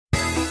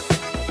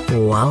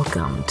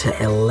Welcome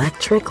to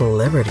Electric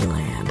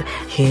Libertyland,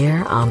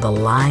 here on the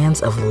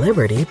Lions of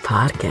Liberty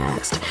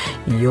podcast,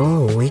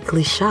 your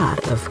weekly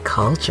shot of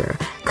culture,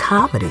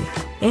 comedy,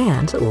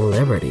 and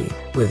liberty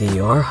with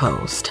your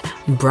host,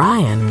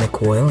 Brian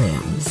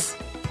McWilliams.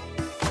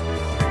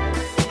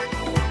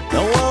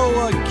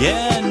 Hello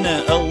again,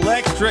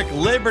 Electric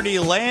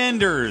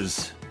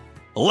Libertylanders,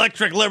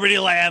 Electric Liberty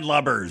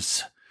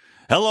Landlubbers.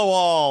 Hello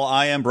all,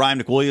 I am Brian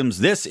McWilliams.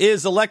 This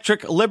is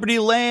Electric Liberty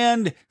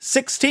Land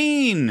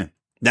 16.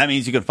 That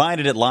means you can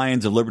find it at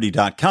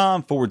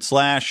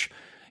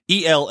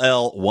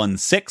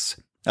lionsofliberty.com/ELL16.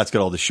 That's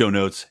got all the show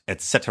notes,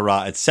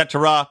 etc.,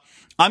 etc.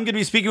 I'm going to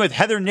be speaking with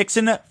Heather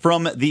Nixon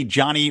from the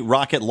Johnny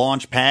Rocket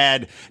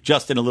Launchpad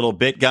just in a little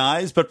bit,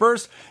 guys. But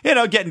first,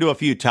 get into a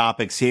few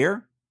topics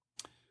here.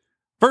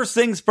 First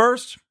things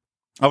first,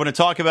 I want to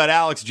talk about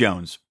Alex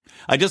Jones.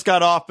 I just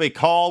got off a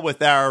call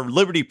with our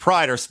Liberty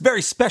Pride, our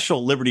very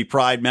special Liberty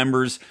Pride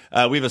members.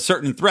 We have a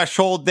certain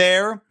threshold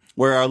there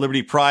where our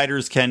Liberty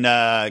Priders can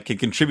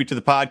contribute to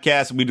the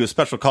podcast, and we do a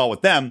special call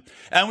with them.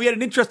 And we had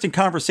an interesting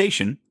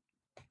conversation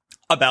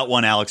about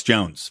one Alex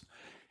Jones.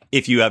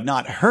 If you have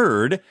not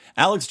heard,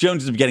 Alex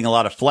Jones has been getting a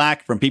lot of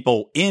flack from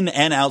people in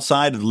and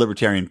outside of the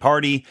Libertarian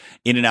Party,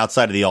 in and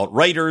outside of the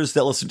alt-righters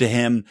that listen to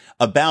him,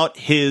 about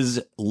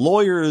his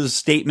lawyer's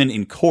statement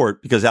in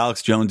court, because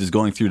Alex Jones is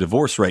going through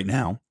divorce right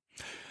now,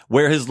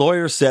 where his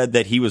lawyer said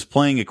that he was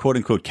playing a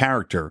quote-unquote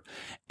character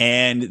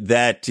and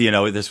that,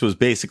 this was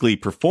basically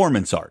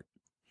performance art.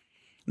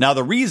 Now,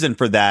 the reason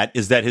for that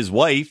is that his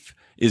wife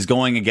is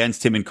going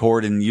against him in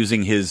court and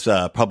using his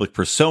public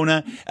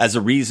persona as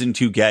a reason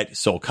to get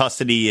sole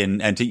custody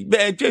and to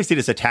basically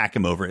just attack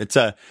him over it. It's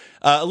a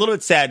little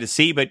bit sad to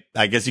see, but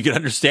I guess you can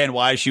understand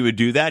why she would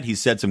do that. He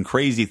said some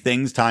crazy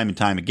things time and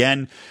time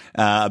again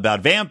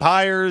about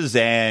vampires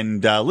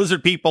and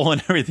lizard people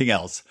and everything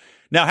else.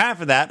 Now,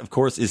 half of that, of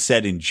course, is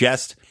said in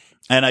jest,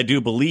 and I do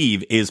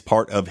believe is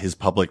part of his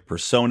public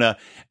persona,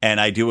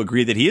 and I do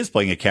agree that he is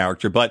playing a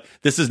character, but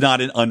this is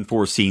not an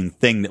unforeseen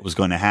thing that was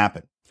going to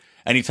happen.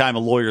 Anytime a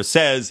lawyer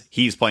says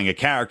he's playing a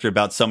character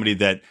about somebody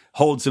that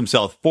holds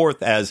himself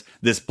forth as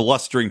this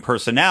blustering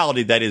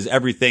personality that is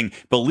everything,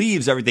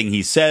 believes everything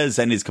he says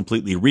and is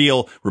completely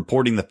real,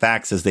 reporting the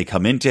facts as they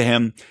come into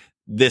him,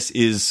 this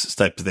is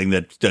the type of thing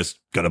that's just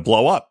going to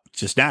blow up. It's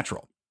just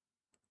natural.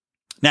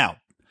 Now,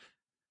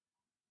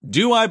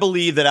 do I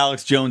believe that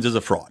Alex Jones is a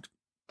fraud?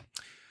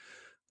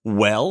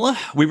 Well,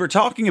 we were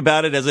talking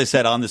about it, as I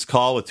said, on this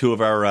call with two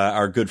of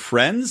our good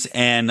friends,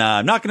 and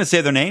I'm not going to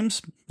say their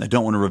names. I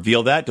don't want to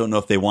reveal that. Don't know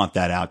if they want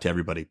that out to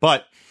everybody.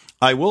 But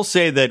I will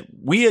say that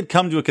we had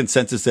come to a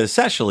consensus that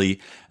essentially,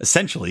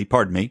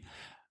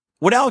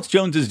 what Alex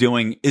Jones is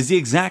doing is the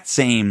exact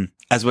same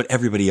as what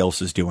everybody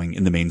else is doing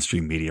in the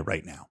mainstream media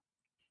right now.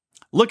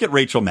 Look at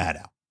Rachel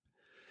Maddow.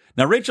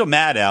 Now, Rachel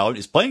Maddow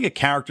is playing a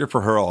character for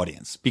her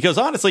audience because,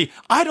 honestly,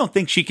 I don't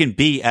think she can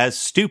be as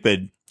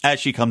stupid as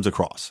she comes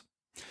across.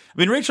 I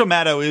mean, Rachel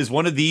Maddow is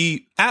one of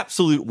the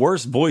absolute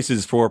worst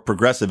voices for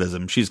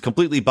progressivism. She's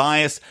completely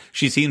biased.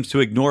 She seems to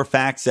ignore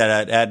facts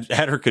at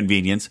her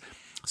convenience.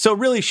 So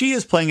really, she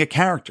is playing a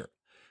character.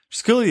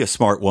 She's clearly a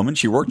smart woman.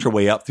 She worked her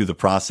way up through the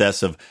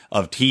process of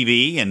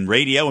TV and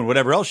radio and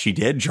whatever else she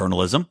did,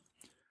 journalism.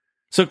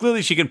 So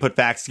clearly, she can put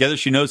facts together.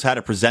 She knows how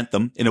to present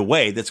them in a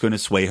way that's going to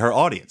sway her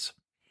audience.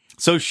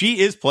 So she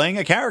is playing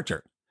a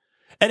character.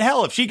 And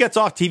hell, if she gets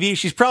off TV,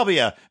 she's probably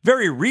a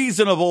very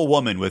reasonable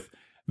woman with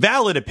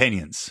valid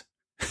opinions.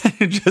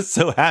 It just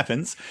so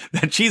happens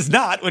that she's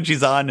not when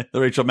she's on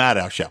the Rachel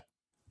Maddow show.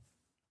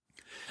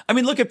 I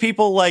mean, look at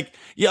people like,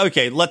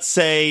 let's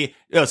say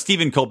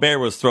Stephen Colbert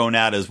was thrown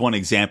out as one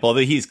example,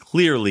 although he's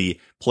clearly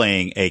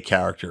playing a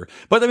character.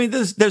 But I mean,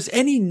 there's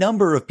any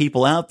number of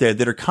people out there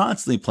that are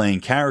constantly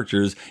playing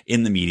characters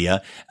in the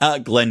media.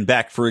 Glenn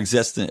Beck, for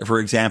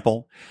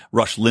example,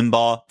 Rush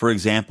Limbaugh, for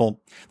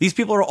example. These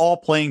people are all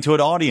playing to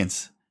an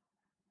audience.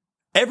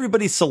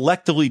 Everybody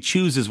selectively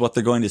chooses what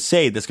they're going to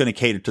say that's going to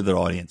cater to their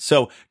audience.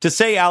 So to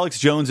say Alex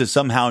Jones is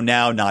somehow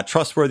now not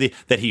trustworthy,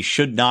 that he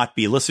should not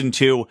be listened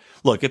to,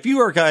 look, if you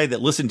are a guy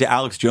that listened to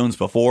Alex Jones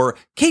before,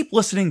 keep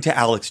listening to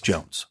Alex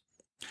Jones.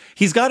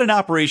 He's got an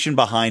operation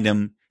behind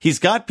him. He's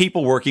got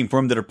people working for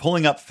him that are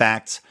pulling up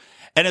facts.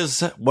 And as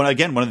one of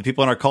the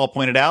people on our call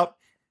pointed out,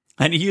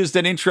 and he used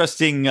an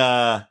interesting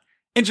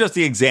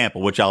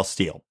example, which I'll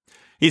steal.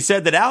 He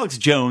said that Alex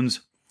Jones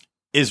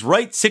is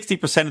right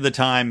 60% of the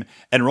time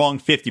and wrong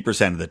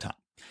 50% of the time.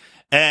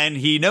 And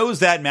he knows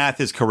that math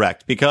is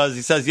correct because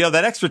he says,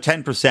 that extra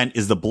 10%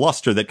 is the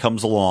bluster that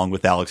comes along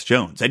with Alex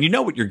Jones. And you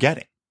know what you're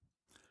getting.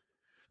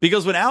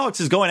 Because when Alex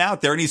is going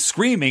out there and he's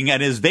screaming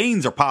and his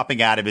veins are popping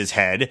out of his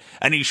head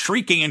and he's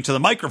shrieking into the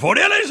microphone,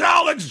 it is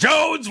Alex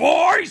Jones'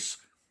 voice.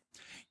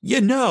 You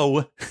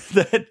know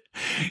that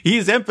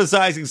he's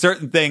emphasizing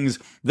certain things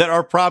that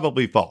are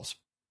probably false.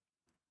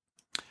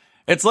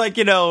 It's like,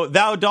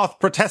 thou doth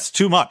protest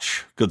too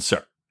much, good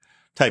sir,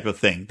 type of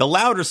thing. The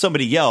louder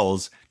somebody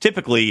yells,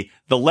 typically,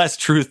 the less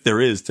truth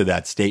there is to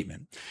that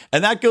statement.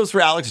 And that goes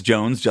for Alex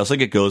Jones, just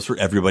like it goes for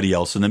everybody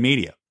else in the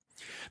media.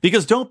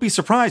 Because don't be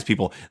surprised,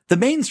 people. The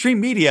mainstream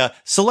media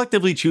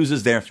selectively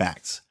chooses their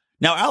facts.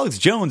 Now, Alex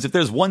Jones, if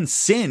there's one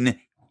sin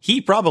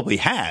he probably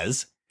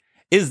has,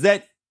 is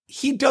that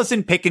he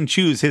doesn't pick and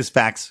choose his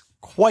facts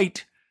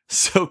quite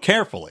so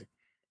carefully.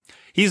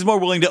 He's more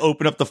willing to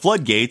open up the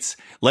floodgates,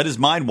 let his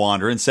mind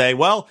wander, and say,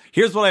 well,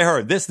 here's what I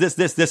heard. This, and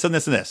this, and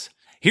this.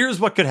 Here's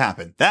what could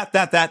happen. That,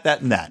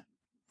 and that.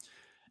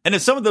 And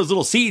if some of those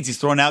little seeds he's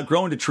throwing out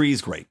grow into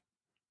trees, great.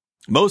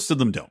 Most of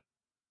them don't.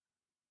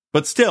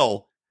 But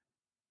still,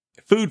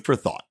 food for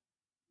thought.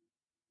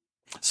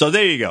 So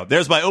there you go.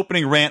 There's my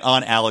opening rant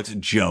on Alex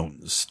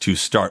Jones to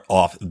start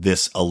off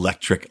this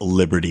electric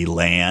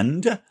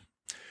Libertyland.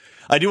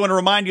 I do want to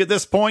remind you at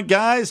this point,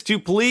 guys, to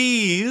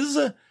please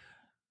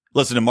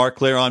listen to Mark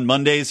Claire on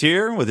Mondays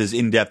here with his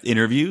in-depth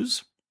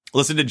interviews.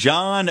 Listen to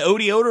John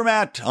Odie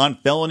Odermatt on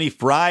Felony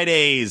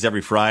Fridays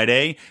every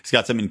Friday. He's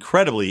got some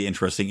incredibly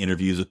interesting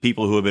interviews with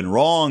people who have been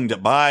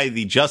wronged by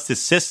the justice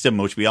system,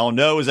 which we all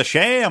know is a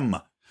sham.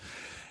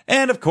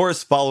 And, of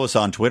course, follow us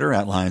on Twitter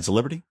at Lions of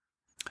Liberty.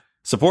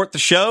 Support the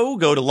show.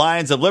 Go to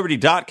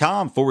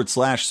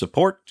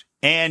lionsofliberty.com/support.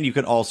 And you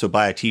can also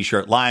buy a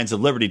t-shirt,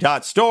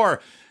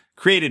 lionsofliberty.store,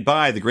 created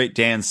by the great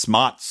Dan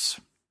Smots.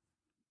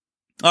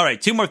 All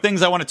right, 2 more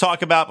things I want to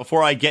talk about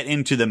before I get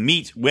into the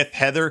meet with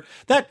Heather.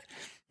 I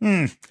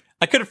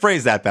could have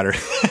phrased that better.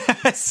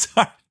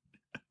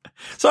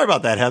 Sorry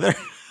about that, Heather.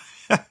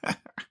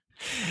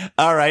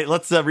 All right,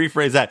 let's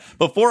rephrase that.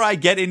 Before I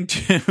get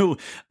into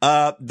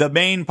the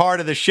main part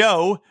of the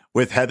show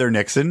with Heather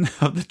Nixon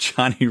of the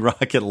Johnny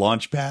Rocket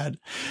Launchpad,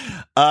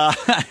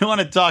 I want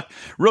to talk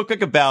real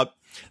quick about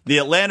the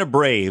Atlanta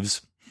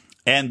Braves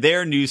and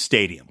their new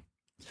stadium.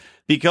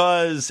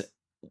 Because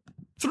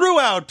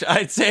throughout,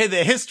 I'd say,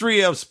 the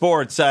history of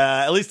sports,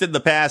 at least in the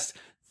past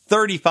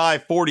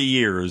 35, 40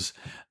 years,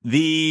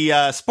 the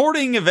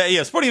sporting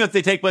events,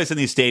 they take place in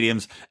these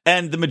stadiums,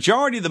 and the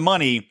majority of the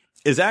money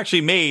is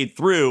actually made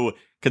through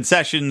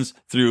concessions,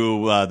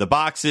 through the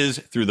boxes,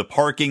 through the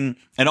parking,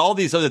 and all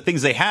these other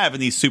things they have in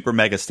these super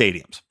mega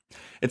stadiums.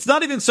 It's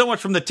not even so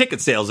much from the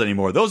ticket sales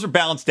anymore. Those are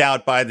balanced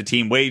out by the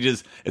team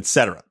wages,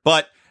 etc.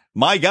 But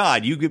my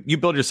God, you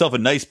build yourself a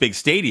nice big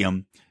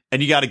stadium,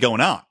 and you got it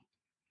going on.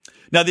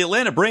 Now, the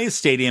Atlanta Braves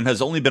stadium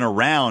has only been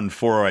around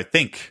for, I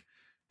think,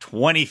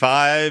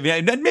 25,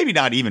 maybe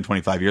not even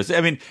 25 years.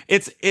 I mean,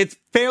 it's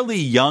fairly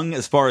young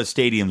as far as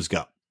stadiums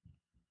go.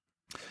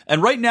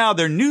 And right now,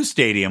 their new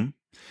stadium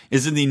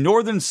is in the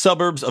northern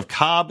suburbs of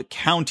Cobb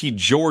County,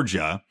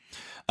 Georgia,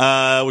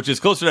 which is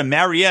closer to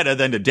Marietta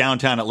than to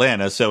downtown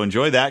Atlanta. So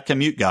enjoy that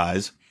commute,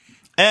 guys.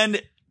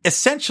 And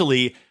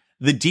essentially,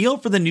 the deal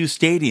for the new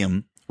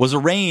stadium was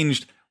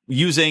arranged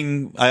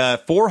using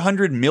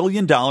 $400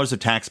 million of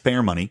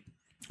taxpayer money,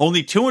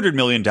 only $200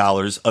 million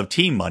of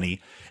team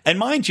money. And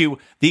mind you,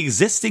 the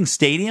existing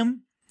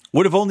stadium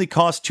would have only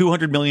cost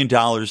 $200 million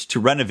to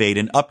renovate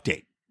and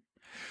update.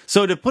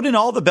 So to put in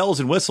all the bells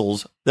and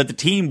whistles that the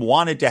team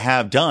wanted to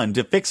have done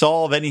to fix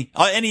all of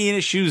any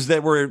issues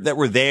that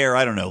were there,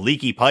 I don't know,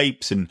 leaky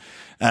pipes and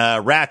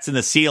rats in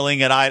the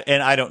ceiling, and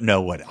I don't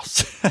know what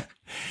else.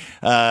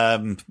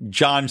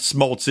 John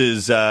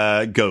Smoltz's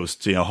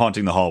ghost,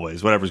 haunting the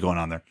hallways, whatever's going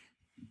on there.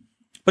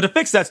 But to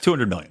fix that's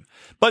 $200 million.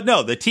 But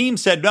no, the team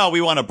said, no,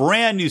 we want a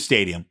brand new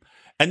stadium.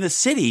 And the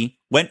city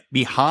went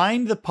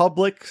behind the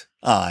public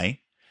eye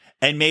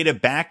and made a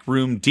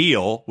backroom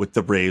deal with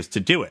the Braves to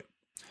do it.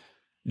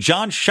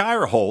 John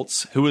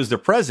Shireholtz, who is the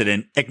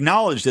president,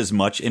 acknowledged as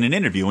much in an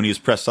interview when he was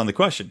pressed on the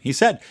question. He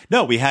said,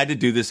 no, we had to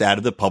do this out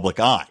of the public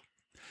eye.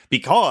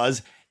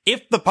 Because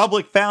if the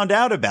public found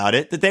out about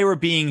it, that they were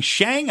being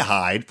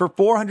shanghaied for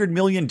 $400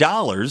 million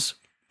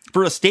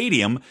for a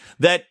stadium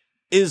that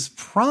is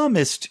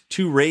promised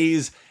to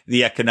raise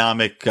the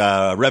economic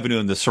revenue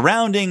in the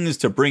surroundings,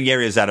 to bring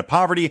areas out of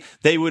poverty,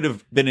 they would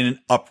have been in an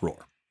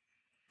uproar.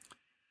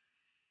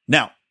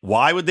 Now,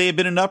 why would they have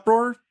been in an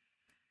uproar?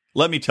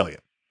 Let me tell you.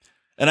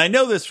 And I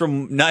know this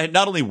from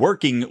not only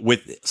working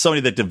with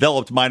somebody that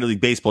developed minor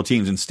league baseball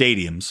teams and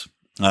stadiums,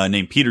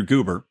 named Peter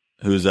Guber,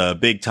 who's a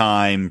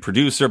big-time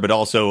producer, but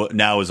also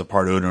now is a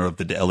part owner of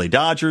the LA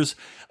Dodgers,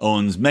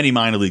 owns many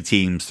minor league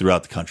teams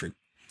throughout the country.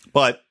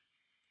 But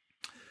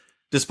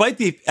despite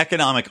the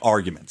economic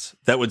arguments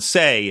that would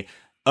say,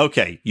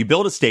 okay, you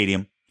build a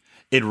stadium,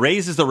 it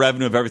raises the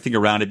revenue of everything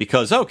around it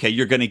because, okay,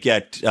 you're going to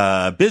get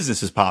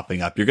businesses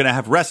popping up. You're going to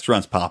have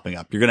restaurants popping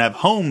up. You're going to have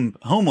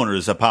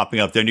homeowners popping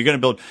up there. And you're going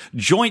to build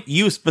joint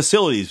use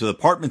facilities with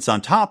apartments on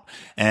top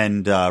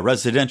and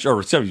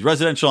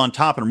residential on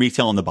top and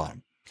retail on the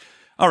bottom.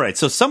 All right,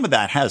 so some of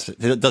that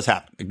does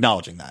happen,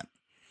 acknowledging that.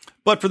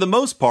 But for the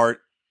most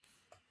part,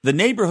 the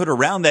neighborhood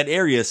around that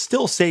area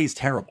still stays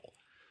terrible.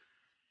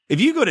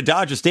 If you go to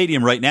Dodger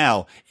Stadium right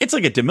now, it's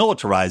like a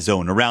demilitarized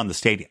zone around the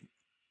stadium.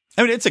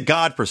 I mean, it's a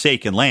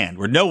godforsaken land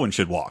where no one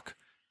should walk.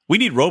 We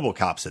need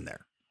RoboCops in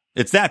there.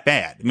 It's that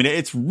bad. I mean,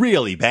 it's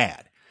really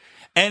bad.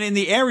 And in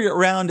the area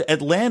around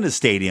Atlanta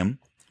Stadium,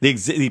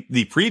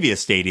 the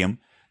previous stadium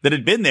that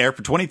had been there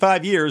for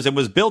 25 years and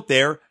was built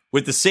there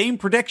with the same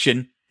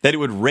prediction that it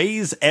would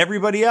raise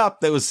everybody up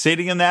that was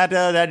sitting in that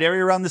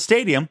area around the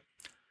stadium,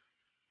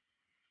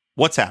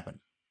 What's happened?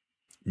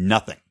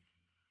 Nothing.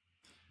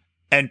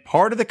 And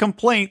part of the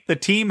complaint the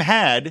team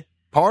had,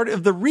 part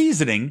of the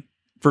reasoning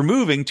for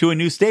moving to a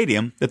new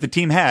stadium that the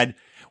team had,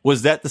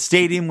 was that the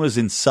stadium was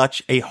in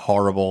such a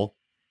horrible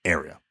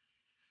area.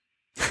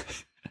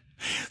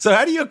 So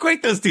how do you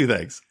equate those two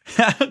things?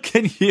 How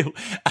can you,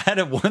 out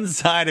of one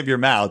side of your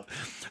mouth,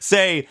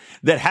 say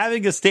that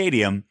having a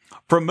stadium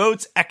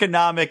promotes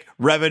economic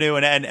revenue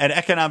and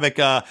economic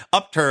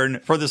upturn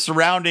for the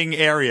surrounding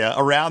area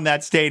around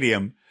that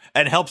stadium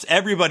and helps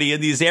everybody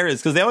in these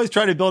areas? Because they always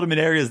try to build them in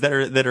areas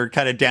that are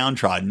kind of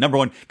downtrodden. Number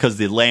one, because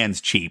the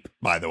land's cheap,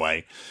 by the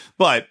way.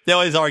 But they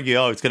always argue,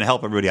 oh, it's going to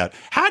help everybody out.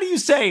 How do you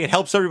say it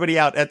helps everybody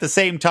out at the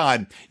same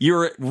time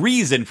your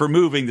reason for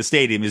moving the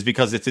stadium is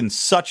because it's in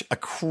such a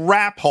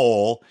crap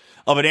hole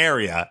of an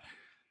area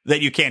that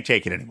you can't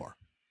take it anymore?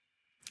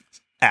 It's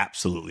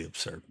absolutely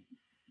absurd.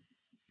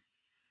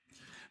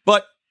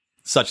 But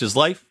such is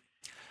life.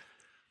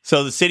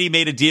 So the city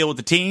made a deal with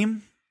the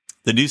team.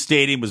 The new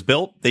stadium was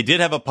built. They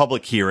did have a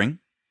public hearing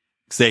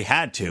because they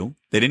had to.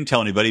 They didn't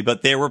tell anybody,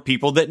 but there were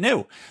people that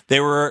knew.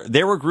 There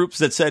were groups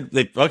that said,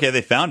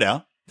 they found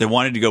out. They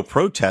wanted to go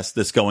protest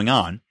this going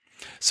on.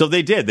 So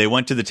they did. They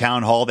went to the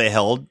town hall they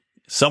held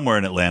somewhere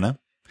in Atlanta,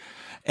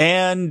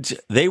 and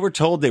they were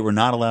told they were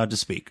not allowed to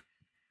speak.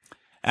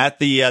 At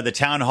the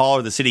town hall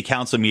or the city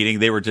council meeting,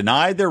 they were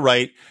denied their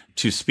right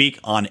to speak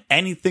on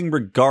anything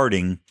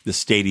regarding the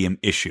stadium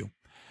issue,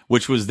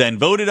 which was then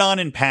voted on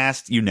and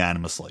passed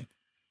unanimously.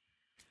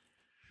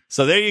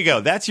 So there you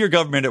go. That's your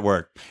government at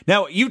work.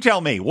 Now, you tell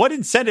me, what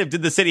incentive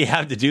did the city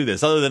have to do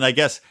this other than, I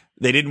guess,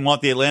 they didn't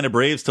want the Atlanta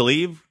Braves to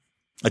leave?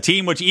 A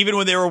team which, even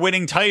when they were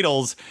winning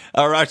titles,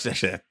 or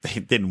actually,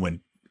 they didn't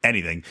win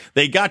anything.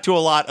 They got to a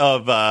lot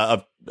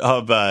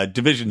of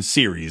division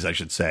series, I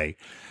should say,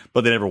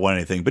 but they never won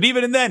anything. But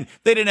even then,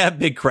 they didn't have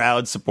big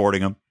crowds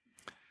supporting them.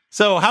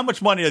 So how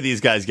much money are these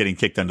guys getting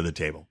kicked under the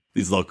table,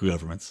 these local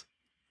governments?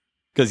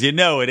 Because it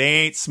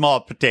ain't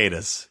small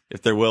potatoes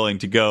if they're willing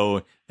to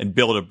go and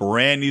build a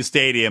brand new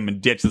stadium and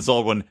ditch this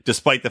old one,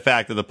 despite the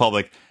fact that the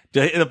public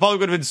would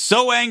have been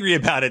so angry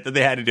about it that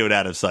they had to do it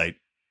out of sight.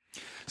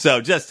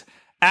 So just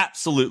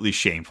absolutely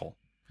shameful.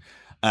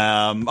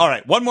 All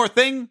right, one more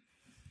thing.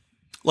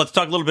 Let's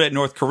talk a little bit at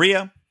North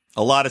Korea.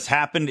 A lot has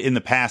happened in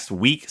the past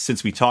week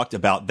since we talked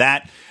about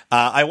that.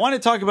 I want to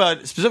talk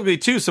about specifically,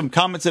 too, some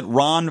comments that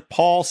Ron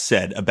Paul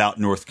said about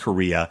North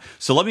Korea.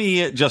 So let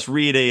me just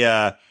read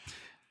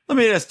let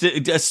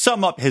me just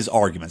sum up his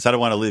arguments. I don't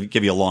want to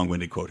give you a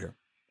long-winded quote here.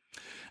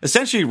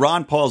 Essentially,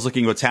 Ron Paul is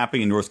looking at what's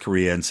happening in North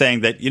Korea and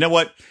saying that, you know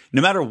what,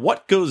 no matter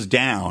what goes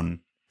down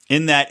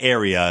in that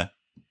area,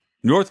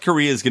 North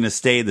Korea is going to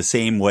stay the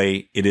same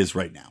way it is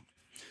right now.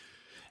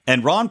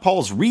 And Ron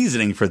Paul's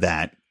reasoning for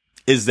that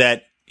is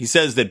that he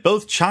says that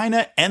both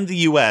China and the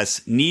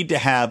U.S. need to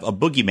have a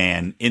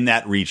boogeyman in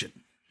that region.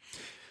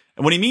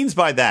 And what he means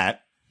by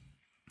that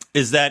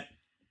is that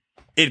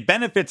it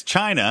benefits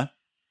China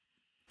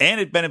and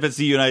it benefits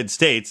the United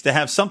States to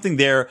have something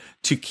there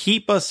to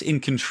keep us in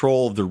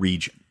control of the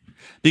region.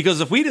 Because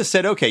if we just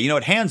said, okay,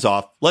 hands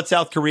off, let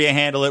South Korea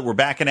handle it, we're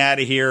backing out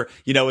of here,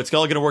 it's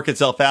all going to work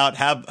itself out,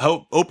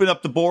 open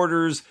up the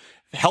borders,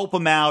 help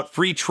them out,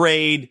 free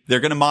trade, they're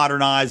going to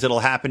modernize, it'll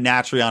happen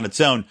naturally on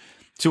its own.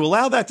 To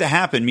allow that to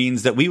happen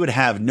means that we would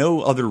have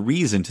no other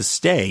reason to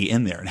stay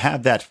in there and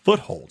have that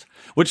foothold,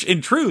 which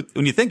in truth,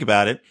 when you think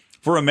about it,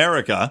 for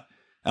America,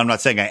 I'm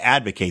not saying I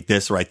advocate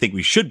this or I think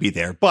we should be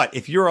there, but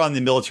if you're on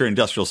the military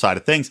industrial side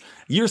of things,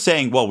 you're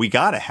saying, well, we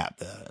got to have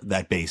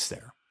that base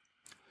there.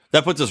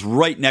 That puts us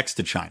right next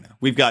to China.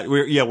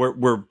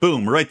 We're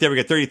boom, right there. We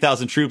got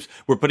 30,000 troops.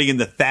 We're putting in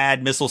the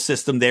THAAD missile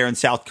system there in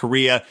South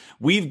Korea.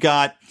 We've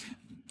got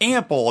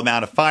ample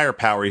amount of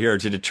firepower here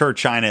to deter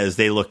China as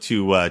they look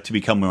to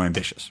become more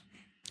ambitious.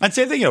 And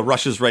same thing,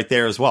 Russia's right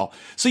there as well.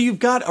 So you've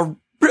got a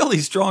really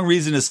strong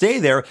reason to stay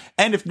there.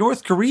 And if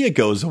North Korea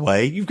goes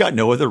away, you've got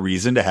no other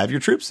reason to have your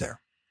troops there.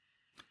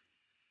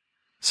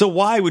 So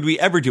why would we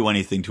ever do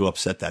anything to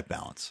upset that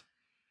balance?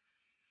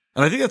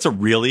 And I think that's a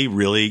really,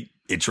 really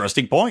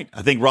interesting point.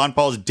 I think Ron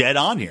Paul is dead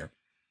on here.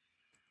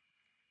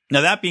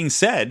 Now, that being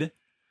said,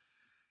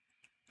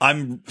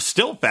 I'm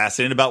still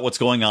fascinated about what's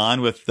going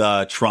on with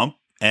Trump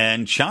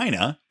and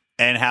China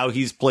and how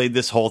he's played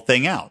this whole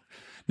thing out.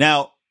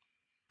 Now,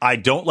 I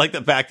don't like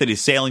the fact that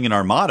he's sailing an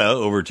armada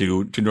over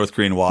to North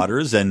Korean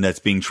waters and that's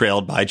being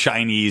trailed by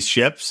Chinese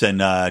ships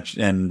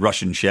and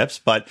Russian ships.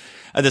 But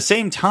at the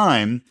same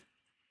time,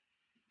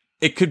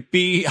 it could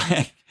be,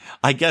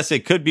 I guess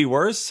it could be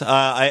worse.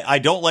 I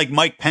don't like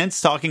Mike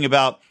Pence talking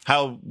about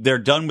how they're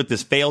done with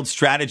this failed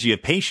strategy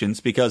of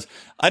patience, because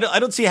I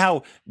don't see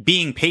how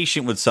being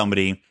patient with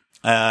somebody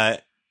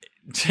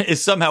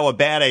is somehow a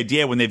bad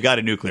idea when they've got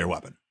a nuclear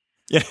weapon.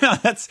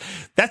 That's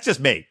just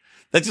me.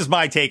 That's just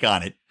my take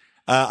on it.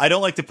 I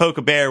don't like to poke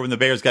a bear when the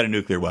bear's got a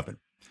nuclear weapon.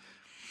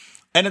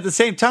 And at the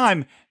same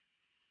time,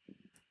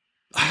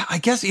 I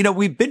guess,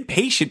 we've been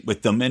patient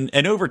with them.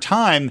 And over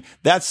time,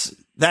 that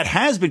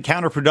has been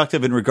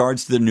counterproductive in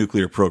regards to the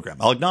nuclear program.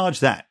 I'll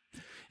acknowledge that.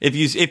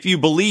 If you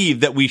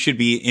believe that we should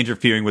be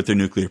interfering with their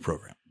nuclear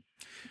program.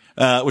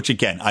 which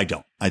again, I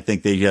don't. I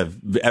think they have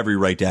every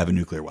right to have a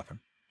nuclear weapon.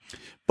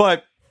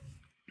 But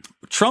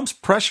Trump's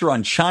pressure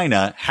on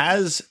China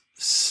has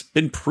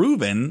been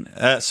proven,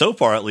 so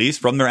far at least,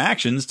 from their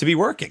actions to be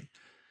working.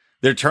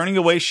 They're turning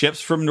away ships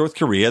from North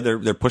Korea.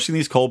 They're pushing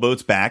these coal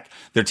boats back.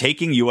 They're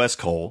taking U.S.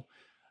 coal.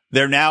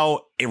 They're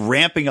now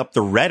ramping up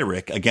the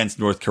rhetoric against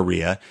North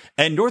Korea.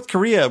 And North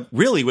Korea,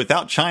 really,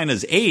 without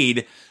China's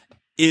aid,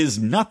 is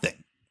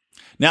nothing.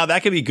 Now,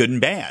 that can be good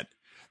and bad.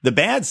 The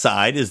bad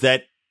side is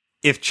that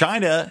if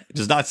China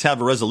does not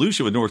have a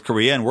resolution with North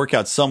Korea and work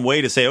out some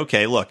way to say,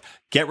 okay, look,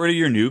 get rid of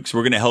your nukes.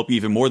 We're going to help you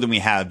even more than we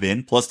have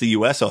been. Plus the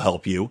U.S. will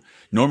help you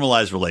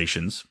normalize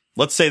relations.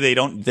 Let's say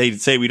they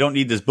say we don't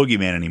need this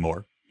boogeyman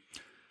anymore.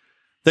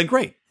 Then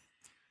great.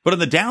 But on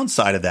the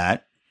downside of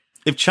that,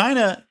 if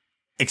China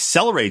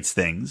accelerates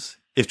things,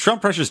 if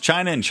Trump pressures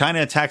China and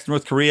China attacks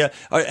North Korea,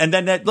 and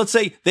then let's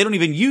say they don't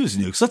even use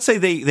nukes. Let's say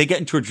they get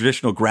into a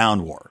traditional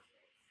ground war.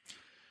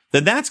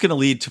 Then that's going to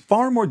lead to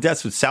far more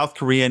deaths with South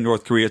Korea and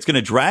North Korea. It's going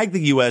to drag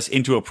the U.S.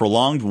 into a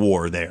prolonged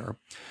war there.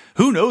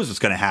 Who knows what's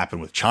going to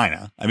happen with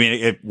China? I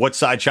mean, what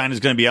side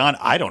China's going to be on,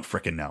 I don't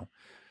frickin' know.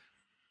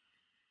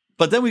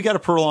 But then we got a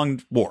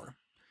prolonged war.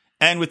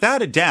 And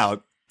without a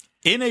doubt,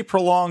 in a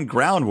prolonged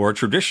ground war,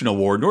 traditional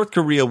war, North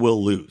Korea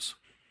will lose.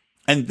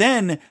 And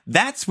then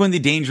that's when the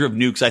danger of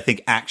nukes, I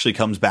think, actually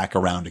comes back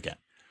around again.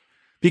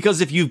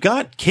 Because if you've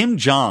got Kim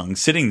Jong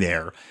sitting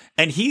there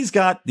and he's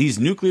got these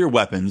nuclear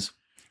weapons,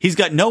 he's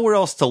got nowhere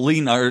else to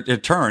lean or to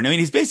turn. I mean,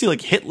 he's basically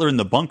like Hitler in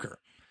the bunker.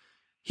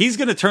 He's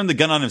going to turn the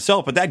gun on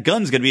himself, but that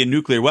gun's going to be a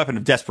nuclear weapon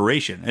of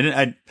desperation.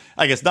 And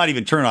I guess not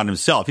even turn on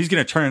himself. He's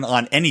going to turn it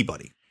on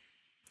anybody.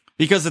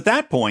 Because at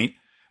that point,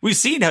 we've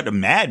seen how the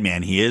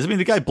madman he is. I mean,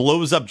 the guy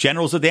blows up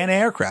generals with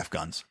anti-aircraft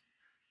guns.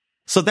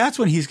 So that's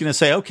when he's going to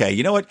say, okay,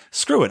 you know what?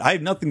 Screw it. I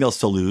have nothing else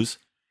to lose.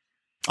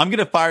 I'm going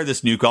to fire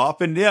this nuke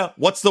off. And yeah,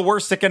 what's the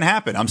worst that can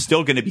happen? I'm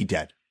still going to be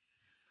dead.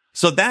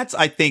 So that's,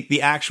 I think,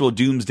 the actual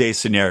doomsday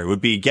scenario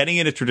would be getting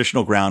in a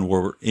traditional ground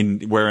war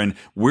wherein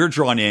we're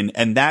drawn in.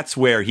 And that's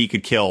where he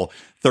could kill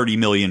 30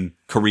 million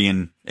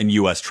Korean and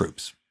U.S.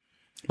 troops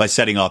by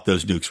setting off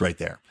those nukes right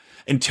there.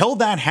 Until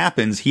that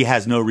happens, he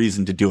has no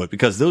reason to do it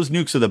because those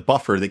nukes are the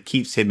buffer that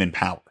keeps him in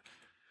power.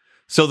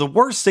 So the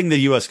worst thing the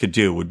U.S. could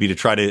do would be to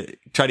try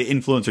to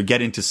influence or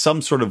get into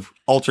some sort of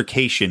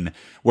altercation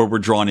where we're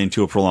drawn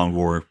into a prolonged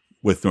war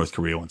with North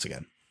Korea once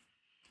again.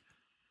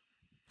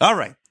 All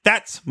right.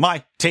 That's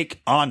my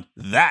take on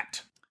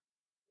that.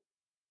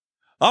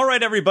 All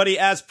right, everybody.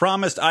 As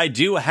promised, I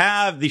do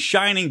have the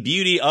shining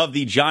beauty of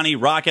the Johnny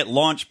Rocket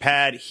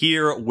Launchpad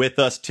here with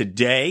us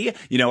today.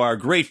 You know, our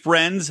great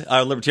friends,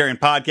 our Libertarian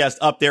podcast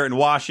up there in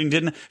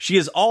Washington. She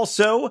is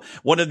also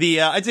one of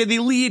the, I'd say the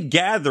lead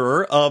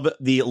gatherer of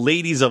the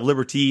Ladies of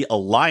Liberty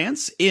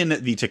Alliance in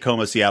the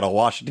Tacoma, Seattle,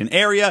 Washington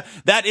area.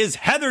 That is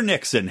Heather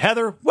Nixon.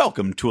 Heather,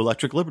 welcome to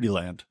Electric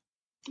Libertyland.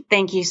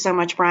 Thank you so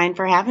much, Brian,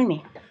 for having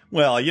me.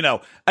 Well, you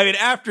know, I mean,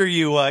 after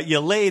you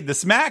laid the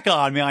smack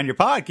on me on your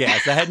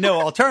podcast, I had no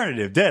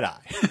alternative, did I?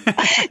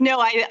 No,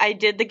 I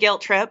did the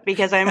guilt trip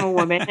because I'm a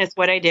woman. It's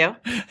what I do.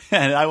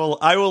 And I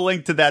will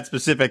link to that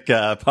specific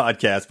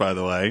podcast, by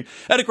the way.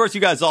 And of course, you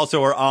guys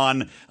also are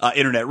on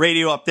internet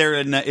radio up there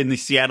in the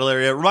Seattle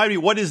area. Remind me,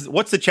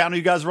 what's the channel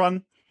you guys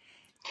run?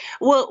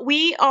 Well,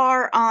 we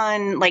are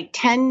on like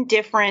 10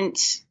 different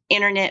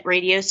internet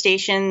radio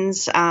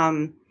stations.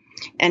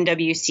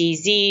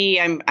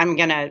 NWCZ. I'm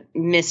going to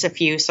miss a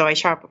few, so I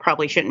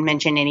probably shouldn't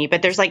mention any,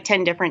 but there's like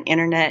 10 different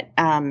internet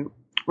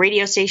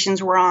radio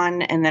stations we're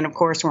on. And then, of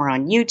course, we're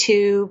on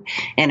YouTube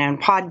and on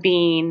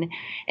Podbean.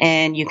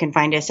 And you can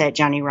find us at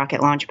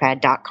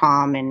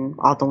johnnyrocketlaunchpad.com and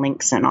all the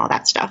links and all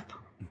that stuff.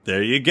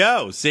 There you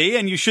go. See,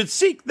 and you should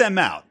seek them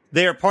out.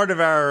 They are part of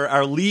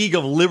our League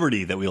of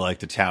Liberty that we like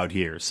to tout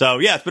here. So,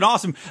 yeah, it's been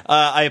awesome.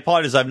 I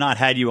apologize I've not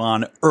had you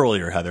on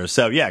earlier, Heather.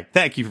 So, yeah,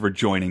 thank you for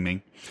joining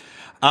me.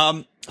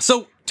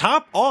 So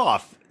top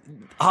off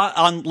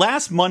on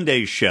last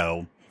Monday's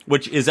show,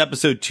 which is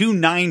episode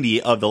 290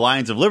 of the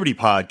Lions of Liberty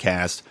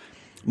podcast,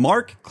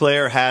 Mark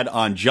Claire had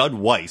on Judd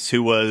Weiss,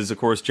 who was, of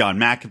course, John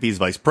McAfee's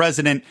vice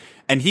president.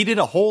 And he did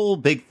a whole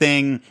big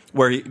thing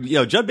where,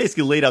 Judd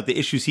basically laid out the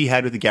issues he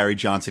had with the Gary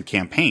Johnson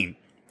campaign.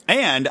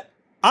 And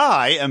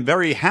I am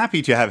very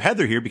happy to have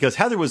Heather here because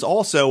Heather was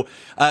also,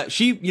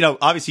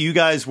 obviously you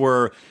guys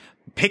were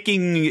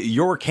picking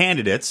your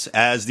candidates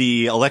as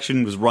the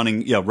election was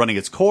running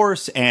its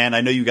course. And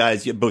I know you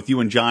guys, both you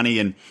and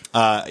Johnny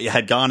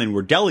had gone and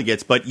were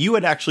delegates, but you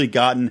had actually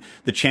gotten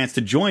the chance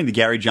to join the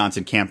Gary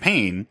Johnson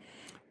campaign.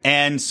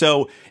 And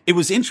so it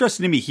was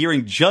interesting to me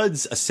hearing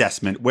Judd's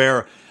assessment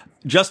where,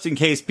 just in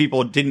case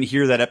people didn't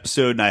hear that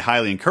episode, and I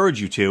highly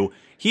encourage you to,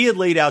 he had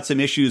laid out some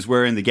issues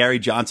wherein the Gary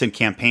Johnson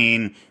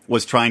campaign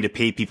was trying to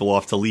pay people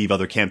off to leave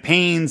other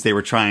campaigns. They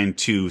were trying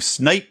to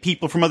snipe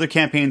people from other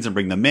campaigns and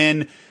bring them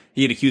in.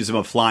 He had accused them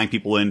of flying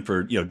people in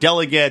for,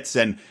 delegates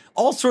and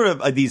all sort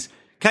of these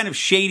kind of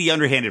shady,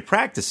 underhanded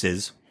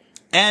practices.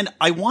 And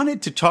I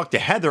wanted to talk to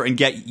Heather and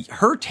get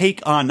her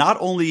take on not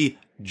only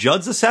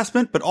Judd's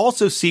assessment, but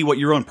also see what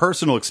your own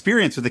personal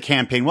experience with the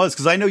campaign was.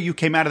 Because I know you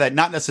came out of that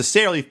not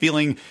necessarily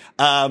feeling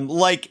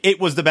like it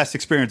was the best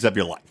experience of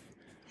your life.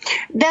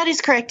 That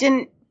is correct.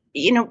 And,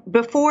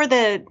 before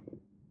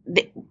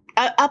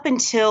up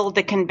until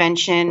the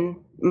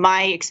convention,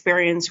 my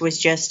experience was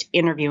just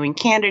interviewing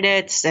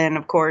candidates and,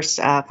 of course,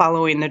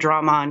 following the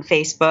drama on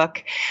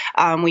Facebook.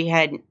 We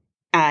had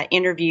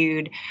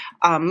interviewed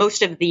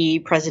most of the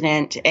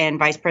president and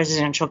vice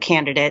presidential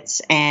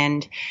candidates,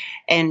 and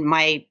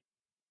my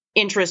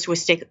interest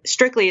was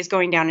strictly as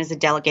going down as a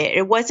delegate.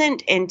 It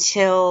wasn't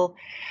until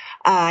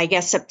I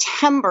guess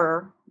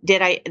September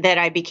that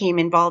I became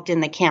involved in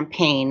the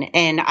campaign,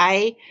 and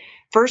I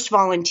first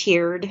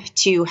volunteered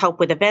to help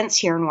with events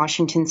here in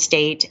Washington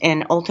State,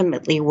 and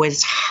ultimately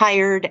was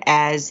hired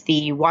as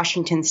the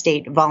Washington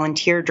State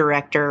volunteer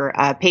director,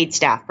 paid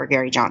staff for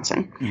Gary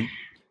Johnson. Mm-hmm.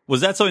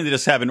 Was that something that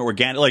just happened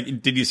organic?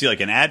 Like, did you see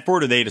like an ad for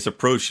it, or they just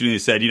approached you and they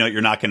said, you're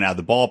not getting out of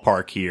the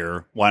ballpark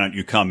here. Why don't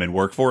you come and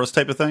work for us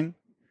type of thing?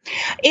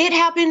 It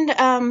happened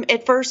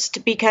at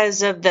first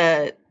because of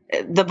the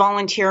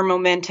volunteer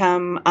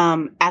momentum.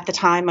 At the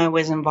time, I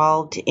was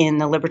involved in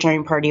the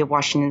Libertarian Party of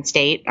Washington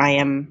State. I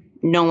am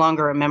no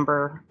longer a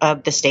member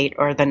of the state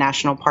or the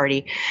national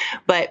party,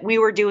 but we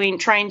were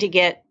trying to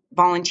get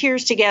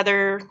volunteers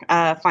together,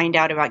 find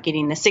out about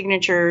getting the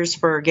signatures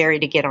for Gary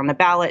to get on the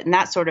ballot and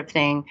that sort of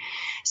thing.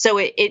 So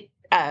it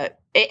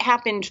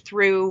happened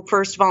through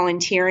first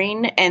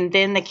volunteering, and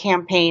then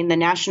the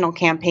national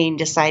campaign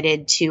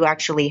decided to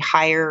actually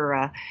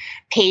hire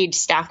paid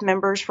staff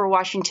members for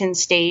Washington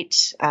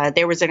State.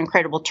 There was an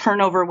incredible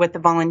turnover with the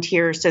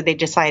volunteers, so they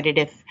decided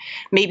if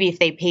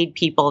they paid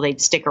people,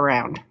 they'd stick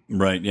around.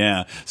 Right.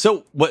 Yeah.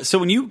 So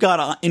when you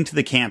got into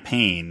the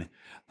campaign,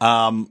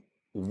 tell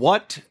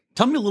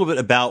me a little bit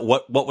about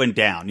what went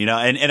down,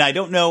 and I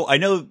don't know,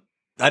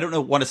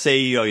 want to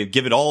say,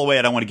 give it all away.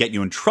 I don't want to get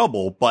you in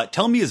trouble, but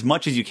tell me as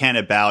much as you can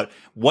about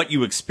what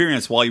you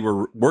experienced while you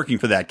were working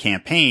for that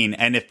campaign.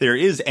 And if there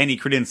is any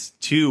credence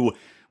to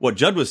what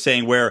Judd was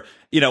saying, where,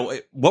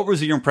 what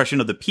was your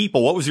impression of the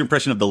people? What was your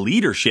impression of the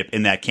leadership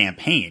in that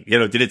campaign?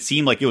 Did it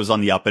seem like it was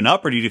on the up and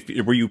up, or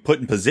were you put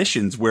in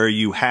positions where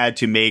you had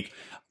to make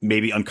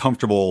maybe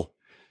uncomfortable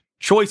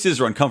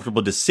choices or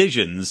uncomfortable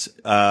decisions,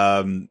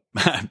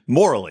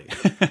 morally?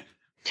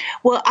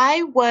 Well,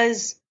 I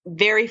was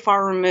very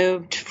far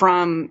removed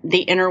from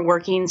the inner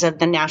workings of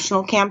the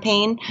national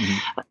campaign.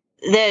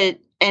 Mm-hmm.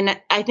 And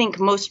I think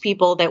most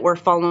people that were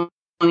following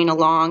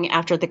along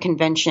after the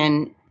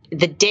convention,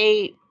 the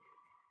day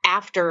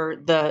after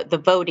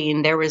the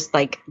voting, there was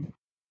like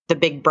the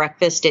big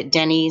breakfast at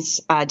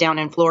Denny's down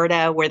in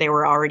Florida, where they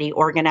were already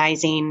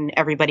organizing.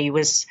 Everybody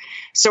was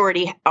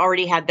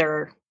already had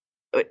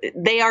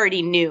they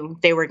already knew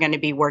they were going to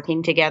be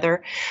working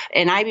together.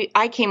 And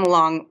I came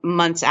along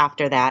months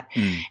after that.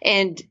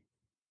 And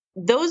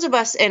those of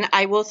us, and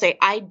I will say,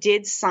 I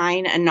did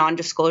sign a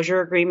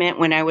non-disclosure agreement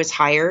when I was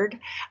hired.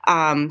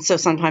 So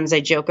sometimes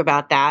I joke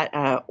about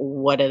that.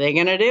 What are they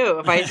going to do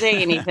if I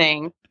say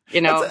anything?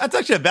 That's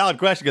actually a valid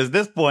question, because at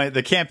this point,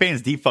 the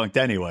campaign's defunct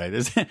anyway.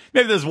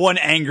 Maybe there's one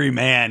angry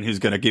man who's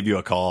going to give you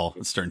a call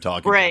and start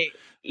talking. Right.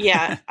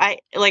 Yeah. I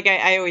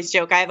always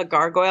joke, I have a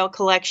gargoyle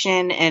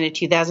collection and a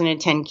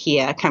 2010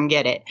 Kia. Come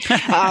get it.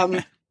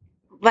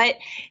 But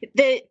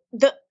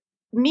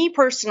me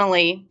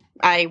personally,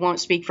 I won't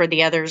speak for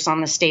the others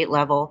on the state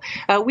level.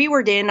 We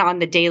were in on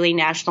the daily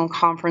national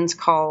conference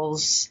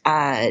calls.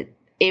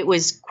 It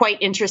was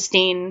quite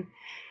interesting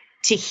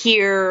to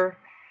hear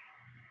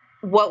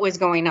what was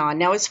going on.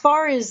 Now, as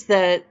far as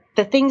the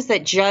things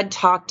that Judd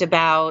talked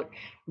about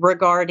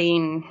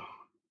regarding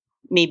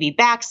maybe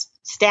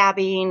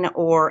backstabbing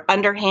or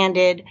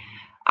underhanded,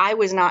 I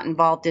was not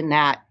involved in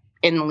that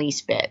in the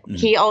least bit. Mm-hmm.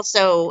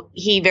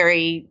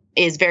 He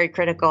is very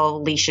critical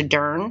of Alicia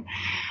Dern.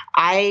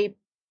 I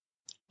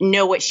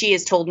know what she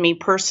has told me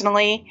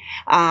personally.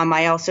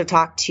 I also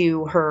talked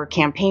to her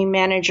campaign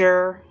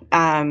manager.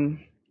 And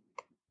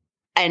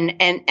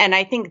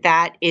I think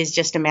that is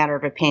just a matter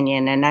of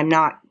opinion. And I'm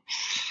not,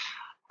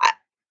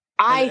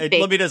 let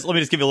me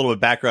just give you a little bit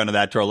of background to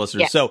that to our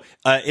listeners. Yeah. So,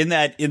 in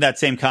that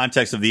same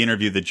context of the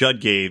interview that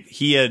Judd gave,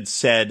 he had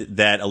said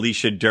that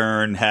Alicia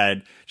Dern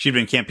she'd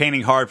been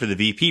campaigning hard for the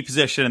VP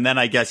position. And then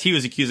I guess he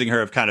was accusing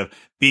her of kind of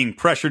being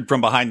pressured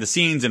from behind the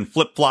scenes and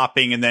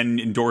flip-flopping and then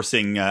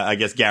endorsing,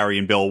 Gary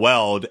and Bill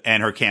Weld.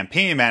 And her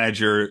campaign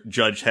manager,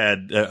 Judd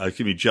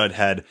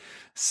had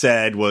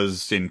said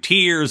was in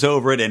tears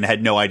over it and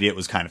had no idea it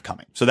was kind of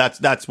coming. So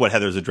that's what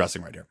Heather's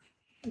addressing right here.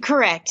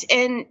 Correct.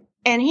 And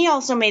he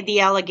also made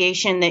the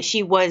allegation that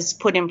she was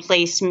put in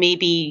place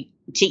maybe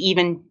to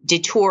even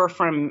detour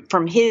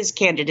from his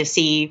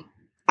candidacy,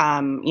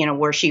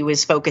 where she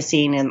was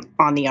focusing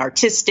on the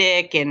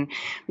artistic and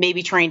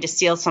maybe trying to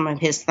steal some of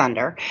his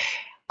thunder.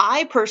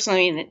 I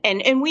personally,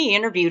 and we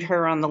interviewed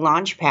her on the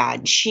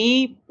Launchpad,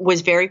 she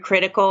was very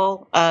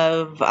critical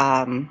of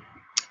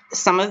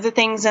some of the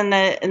things in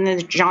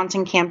the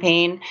Johnson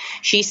campaign.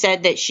 She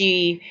said that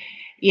she,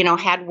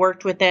 had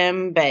worked with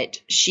them, but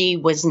she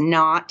was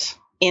not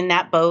in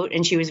that boat,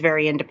 and she was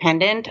very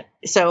independent.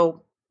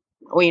 So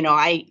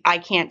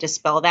I can't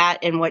dispel that,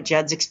 and what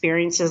Judd's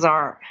experiences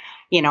are,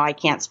 I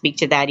can't speak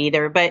to that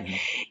either. But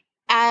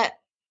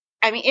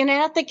and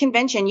at the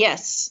convention,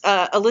 yes,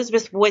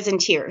 Elizabeth was in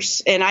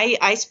tears, and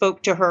I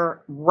spoke to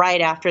her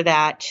right after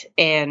that,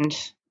 and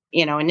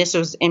and this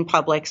was in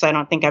public, so I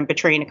don't think I'm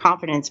betraying a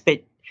confidence,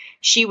 but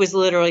she was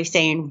literally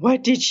saying,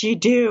 "What did she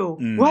do?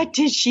 What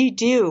did she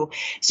do?"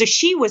 So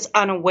she was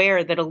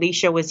unaware that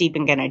Alicia was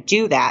even going to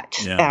do that,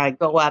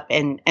 go up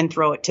and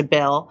throw it to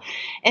Bill.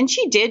 And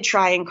she did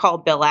try and call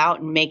Bill out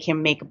and make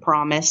him make a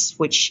promise,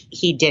 which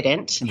he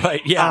didn't.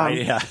 Right.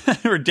 Yeah.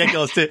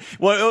 Ridiculous.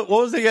 What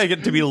was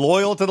it? To be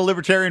loyal to the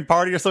Libertarian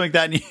Party or something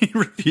like that. And he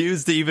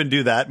refused to even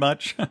do that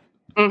much.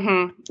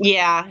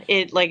 Yeah.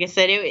 Like I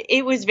said,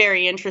 it was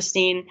very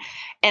interesting.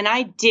 And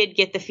I did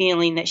get the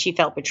feeling that she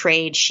felt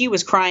betrayed. She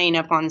was crying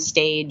up on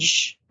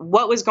stage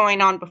what was going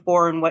on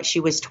before and what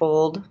she was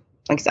told.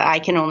 Like I said, I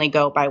can only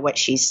go by what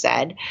she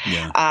said.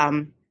 Yeah.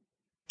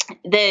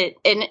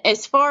 And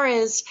as far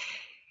as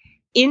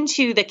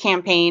into the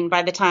campaign,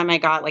 by the time I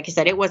got, like I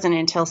said, it wasn't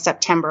until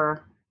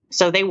September.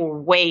 So they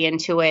were way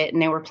into it,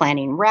 and they were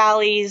planning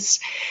rallies.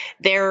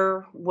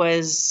 There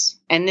was,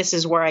 and this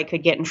is where I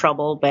could get in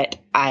trouble, but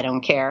I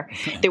don't care.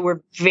 There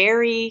were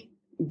very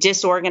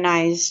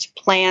disorganized,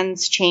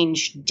 plans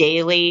changed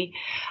daily.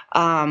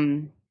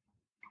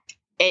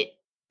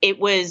 It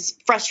was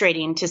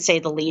frustrating, to say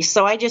the least.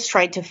 So I just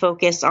tried to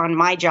focus on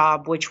my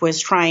job, which was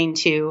trying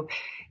to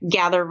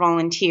gather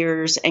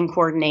volunteers and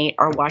coordinate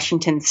our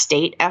Washington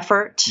state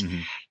effort.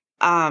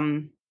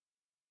 And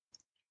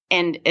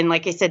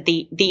like I said,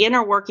 the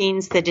inner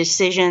workings, the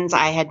decisions,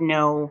 I had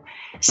no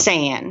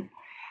say in.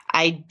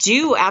 I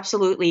do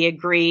absolutely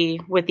agree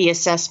with the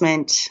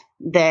assessment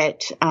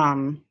that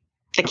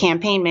the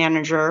campaign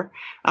manager,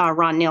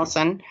 Ron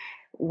Nielsen,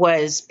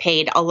 was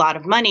paid a lot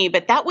of money,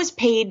 but that was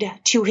paid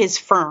to his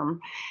firm.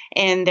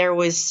 And there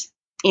was,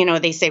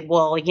 they say,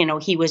 well,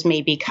 he was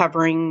maybe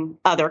covering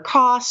other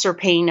costs or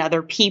paying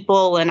other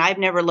people. And I've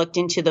never looked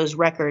into those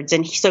records.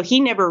 And so he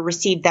never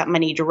received that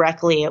money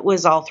directly. It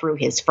was all through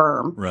his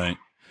firm. Right.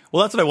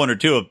 Well, that's what I wondered,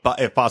 too,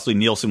 if possibly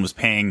Nielsen was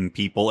paying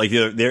people. Like,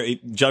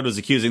 Judd was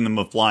accusing them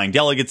of flying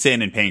delegates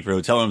in and paying for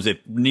hotel rooms. If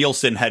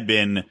Nielsen had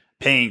been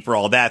paying for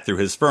all that through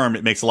his firm,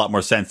 it makes a lot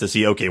more sense to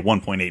see, okay,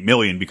 1.8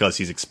 million because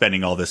he's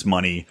expending all this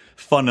money,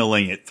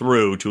 funneling it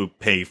through to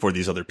pay for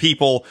these other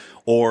people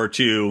or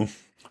to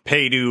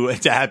pay to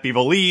have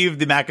people leave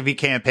the McAfee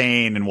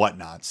campaign and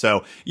whatnot.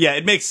 So yeah,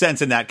 it makes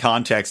sense in that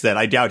context that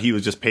I doubt he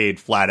was just paid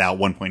flat out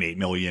 1.8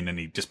 million and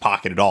he just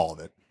pocketed all of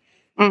it.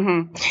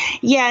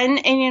 Yeah.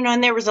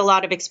 And there was a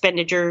lot of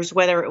expenditures,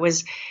 whether it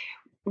was,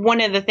 one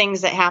of the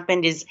things that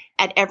happened is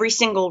at every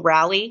single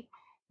rally,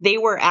 they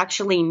were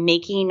actually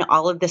making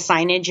all of the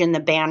signage and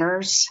the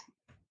banners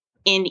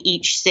in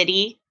each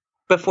city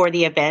before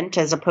the event,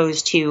 as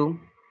opposed to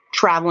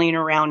traveling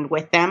around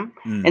with them.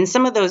 And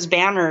some of those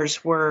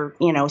banners were,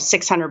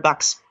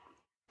 $600,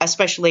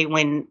 especially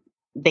when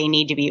they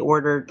need to be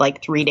ordered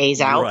like 3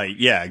 days out. Right.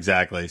 Yeah,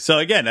 exactly. So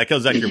again, that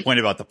goes back to your point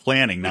about the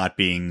planning not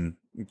being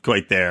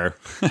quite there.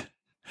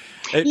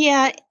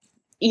 Yeah.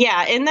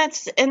 And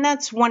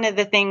that's one of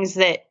the things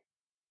that,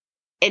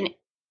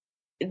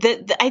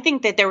 I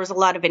think that there was a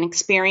lot of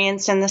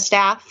inexperience in the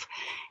staff,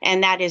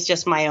 and that is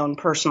just my own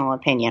personal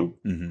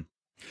opinion.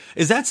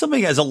 Is that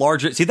something as a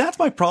larger, see, that's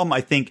my problem.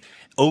 I think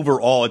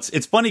overall,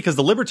 it's funny because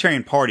the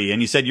Libertarian Party,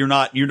 and you said you're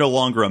no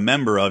longer a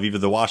member of either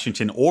the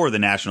Washington or the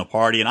National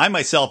Party. And I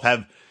myself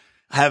have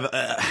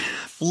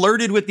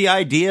flirted with the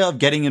idea of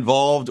getting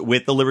involved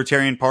with the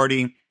Libertarian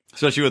Party,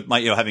 especially with my,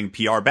 having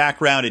PR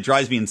background. It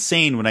drives me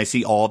insane when I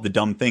see all of the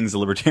dumb things the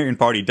Libertarian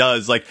Party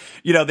does. Like,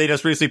 they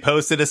just recently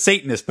posted a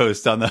Satanist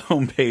post on the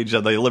homepage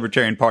of the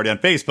Libertarian Party on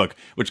Facebook,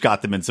 which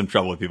got them in some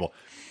trouble with people.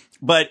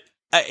 But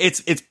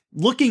it's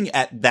looking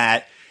at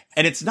that,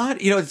 and it's not,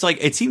 it's like,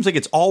 it seems like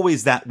it's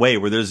always that way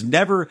where there's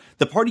never,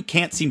 the party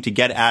can't seem to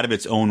get out of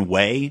its own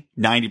way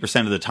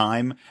 90% of the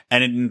time.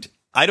 And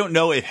I don't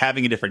know if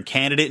having a different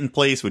candidate in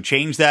place would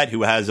change that,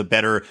 who has a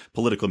better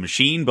political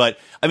machine. But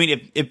I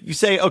mean, if you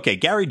say, okay,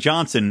 Gary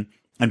Johnson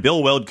and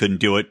Bill Weld couldn't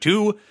do it,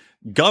 two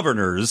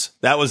governors,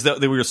 that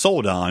we were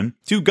sold on,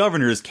 two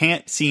governors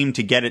can't seem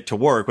to get it to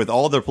work with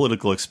all their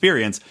political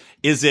experience.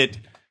 Is it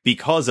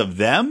because of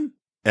them?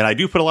 And I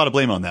do put a lot of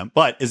blame on them,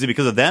 but is it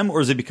because of them,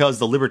 or is it because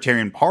the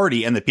Libertarian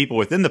Party and the people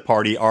within the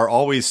party are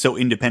always so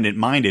independent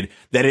minded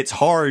that it's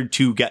hard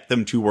to get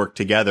them to work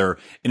together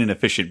in an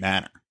efficient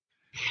manner?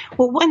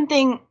 Well, one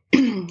thing,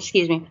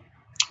 excuse me,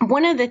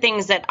 one of the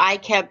things that I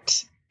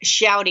kept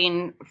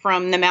shouting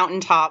from the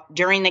mountaintop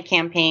during the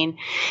campaign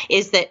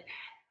is that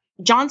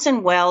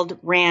Johnson Weld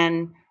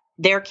ran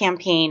their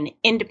campaign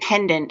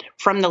independent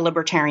from the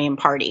Libertarian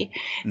Party.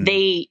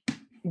 They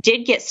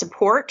did get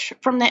support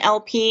from the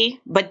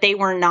LP, but they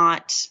were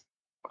not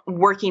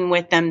working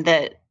with them.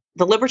 The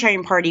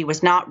Libertarian Party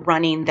was not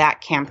running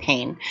that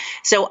campaign.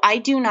 So I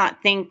do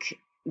not think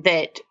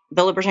that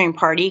the Libertarian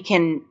Party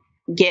can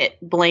get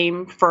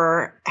blame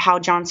for how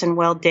Johnson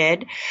Weld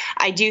did.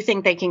 I do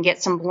think they can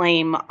get some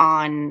blame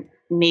on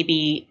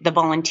maybe the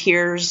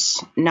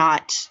volunteers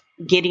not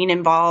getting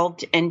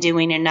involved and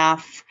doing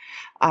enough.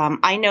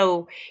 I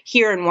know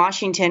here in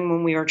Washington,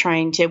 when we were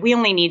we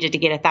only needed to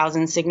get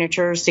 1,000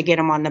 signatures to get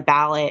them on the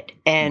ballot.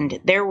 And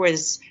there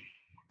was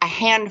a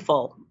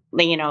handful,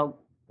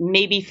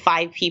 maybe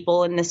 5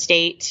 people in the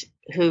state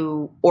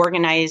who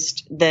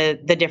organized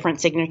the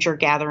different signature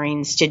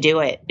gatherings to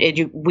do it.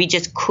 We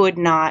just could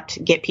not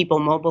get people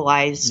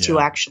mobilized to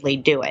actually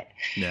do it.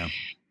 Yeah.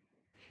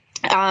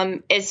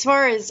 As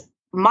far as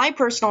my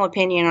personal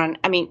opinion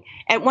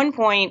at one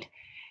point,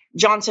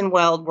 Johnson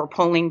Weld were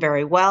polling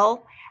very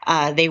well.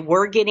 They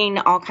were getting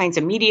all kinds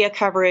of media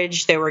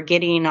coverage. They were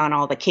getting on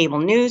all the cable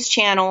news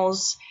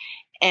channels.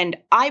 And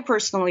I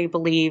personally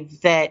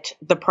believe that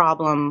the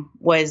problem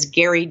was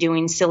Gary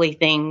doing silly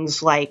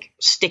things like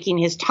sticking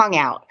his tongue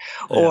out,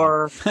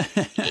 or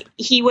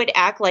he would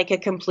act like a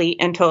complete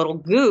and total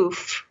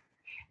goof.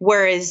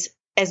 Whereas,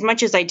 as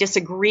much as I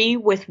disagree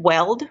with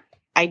Weld,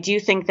 I do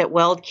think that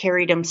Weld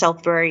carried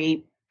himself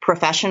very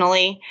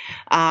professionally.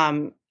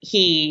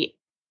 He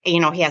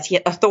has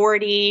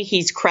authority.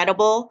 He's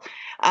credible.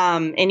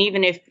 And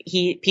even if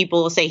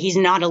people say he's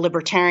not a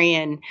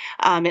libertarian,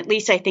 at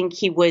least I think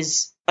he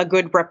was a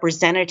good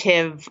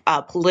representative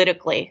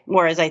politically.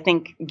 Whereas I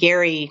think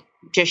Gary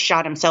just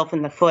shot himself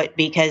in the foot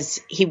because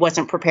he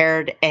wasn't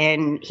prepared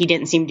and he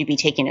didn't seem to be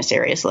taking it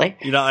seriously.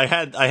 I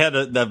had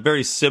a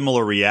very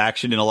similar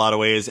reaction in a lot of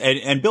ways.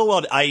 And Bill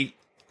Weld, I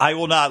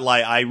will not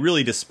lie, I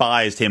really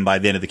despised him by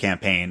the end of the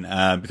campaign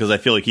because I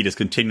feel like he just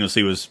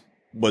continuously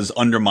was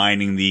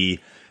undermining the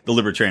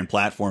libertarian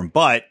platform.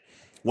 But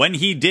when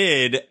he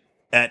did,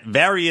 at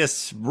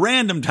various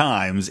random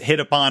times, hit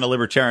upon a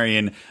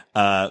libertarian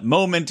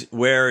moment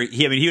where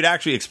he would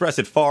actually express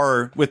it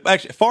with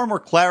far more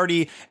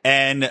clarity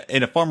and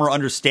in a far more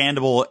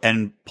understandable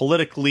and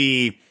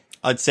politically,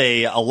 I'd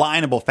say,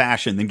 alignable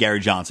fashion than Gary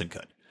Johnson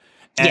could.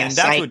 And yes,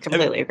 I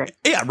completely agree.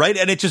 Yeah, right.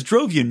 And it just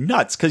drove you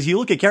nuts because you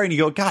look at Gary and you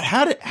go, God,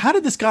 how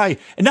did this guy?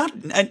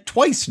 And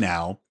twice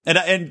now.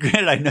 And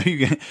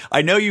granted,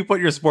 I know you put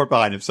your support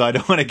behind him, so I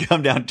don't want to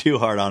come down too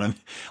hard on him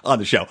on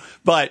the show.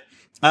 But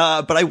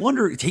I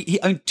wonder,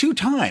 2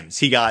 times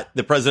he got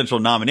the presidential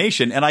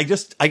nomination, and I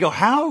go,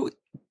 how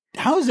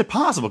is it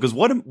possible? Because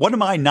what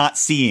am I not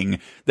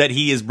seeing that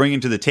he is bringing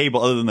to the table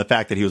other than the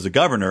fact that he was a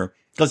governor?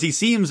 Because he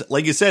seems,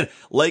 like you said,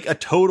 like a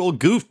total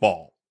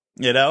goofball.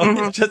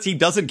 It's just he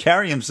doesn't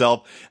carry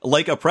himself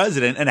like a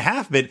president, and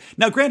half of it.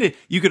 Now, granted,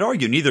 you could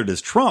argue neither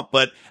does Trump,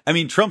 but I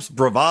mean, Trump's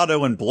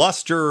bravado and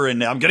bluster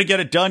and I'm going to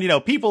get it done.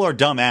 People are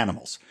dumb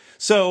animals.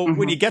 So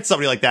when you get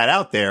somebody like that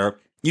out there,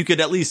 you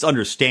could at least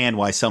understand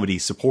why somebody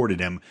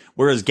supported him.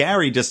 Whereas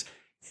Gary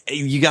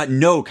you got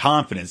no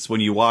confidence when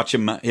you watch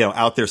him,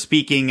 out there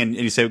speaking and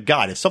you say,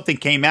 God, if something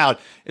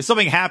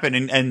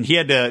happened and he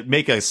had to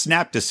make a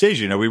snap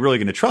decision, are we really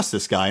going to trust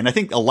this guy? And I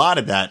think a lot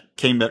of that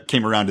came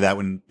around to that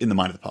when in the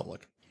mind of the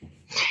public.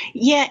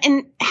 Yeah.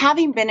 And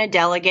having been a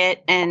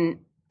delegate and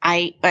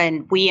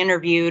we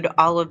interviewed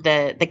all of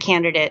the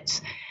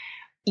candidates.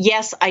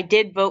 Yes, I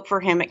did vote for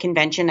him at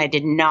convention. I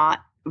did not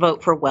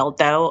vote for Weld,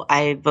 though.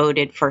 I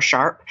voted for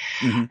Sharp.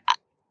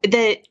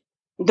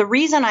 The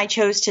reason I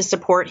chose to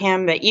support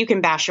him, but you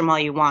can bash him all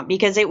you want,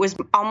 because it was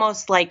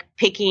almost like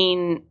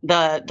picking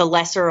the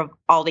lesser of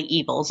all the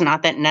evils.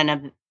 Not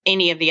that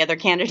any of the other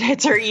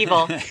candidates are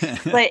evil,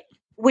 but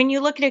when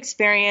you look at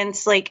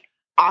experience like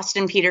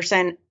Austin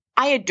Peterson,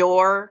 I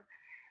adore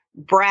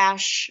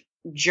brash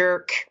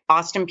jerk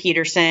Austin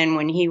Peterson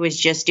when he was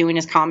just doing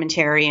his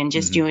commentary and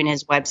just doing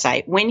his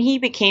website. When he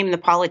became the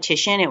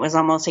politician, it was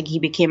almost like he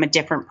became a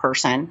different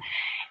person.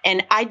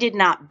 And I did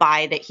not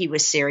buy that he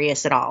was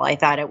serious at all. I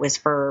thought it was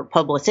for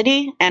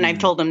publicity, and I've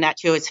told him that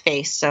to his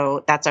face,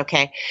 so that's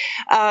okay.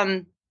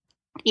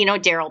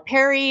 Daryl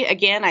Perry,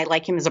 again, I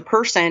like him as a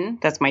person.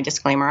 That's my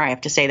disclaimer. I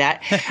have to say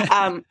that.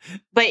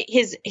 But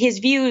his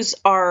views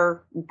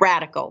are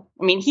radical.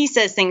 I mean, he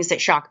says things that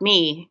shock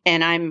me,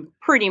 and I'm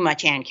pretty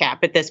much ANCAP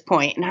at this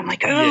point. And I'm like,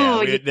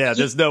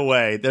 there's no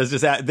way. There's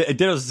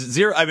just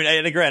zero. I mean,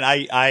 and again,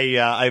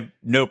 I have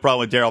no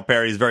problem with Daryl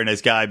Perry. He's a very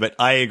nice guy, but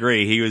I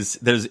agree.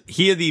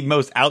 He had the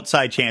most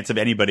outside chance of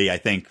anybody, I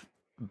think,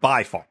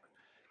 by far.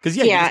 Because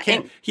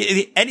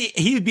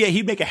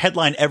he'd make a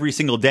headline every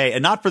single day,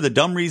 and not for the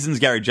dumb reasons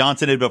Gary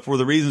Johnson did, but for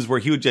the reasons where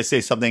he would just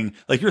say something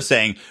like you're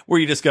saying, where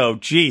you just go,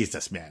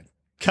 Jesus, man,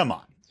 come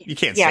on, you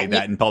can't say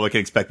that in public and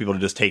expect people to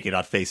just take it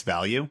at face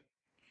value.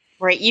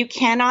 Right? You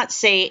cannot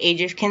say age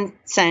of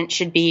consent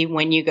should be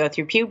when you go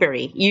through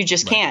puberty. You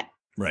just can't.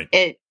 Right.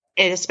 It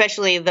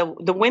especially the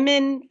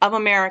women of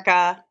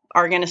America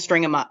are going to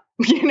string them up.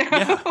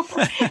 Yeah.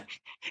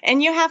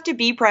 And you have to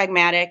be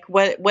pragmatic,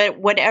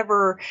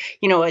 whatever,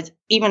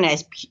 even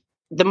as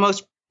the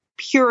most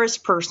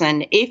purest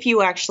person, if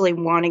you actually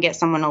want to get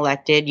someone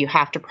elected, you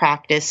have to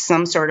practice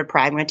some sort of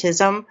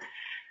pragmatism,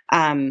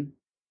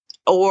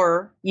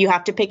 or you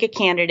have to pick a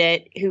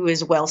candidate who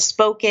is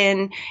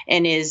well-spoken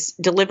and is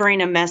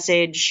delivering a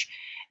message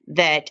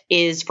that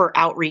is for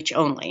outreach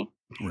only.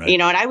 Right.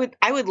 And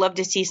I would love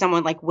to see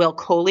someone like Will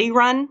Coley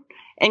run,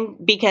 and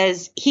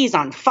because he's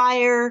on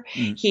fire,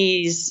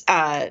 he's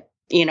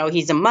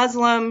he's a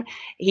Muslim.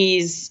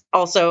 He's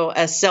also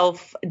a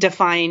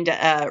self-defined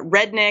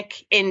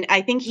redneck. And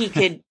I think he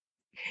could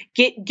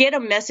get a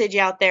message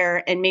out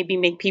there and maybe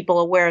make people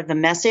aware of the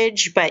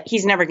message, but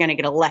he's never going to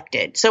get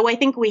elected. So I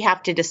think we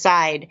have to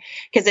decide,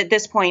 because at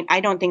this point,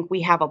 I don't think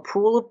we have a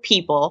pool of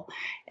people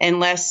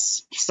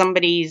unless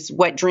somebody's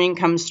wet dream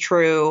comes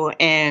true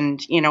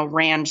and,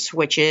 Rand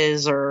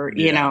switches or,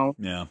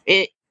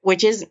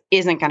 which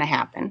isn't going to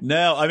happen.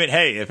 No, I mean,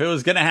 hey, if it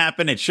was going to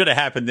happen, it should have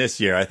happened this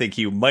year. I think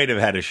he might have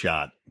had a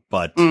shot,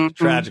 but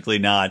tragically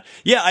not.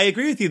 Yeah, I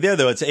agree with you there,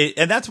 though.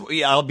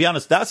 I'll be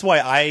honest, that's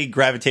why I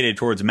gravitated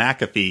towards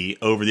McAfee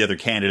over the other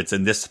candidates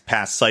in this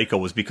past cycle,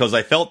 was because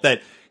I felt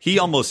that he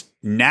almost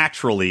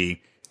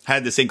naturally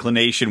had this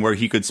inclination where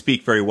he could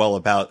speak very well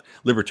about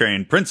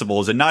libertarian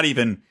principles and not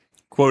even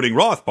quoting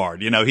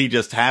Rothbard. He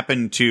just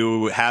happened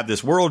to have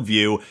this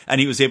worldview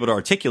and he was able to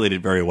articulate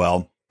it very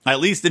well. At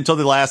least until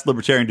the last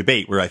libertarian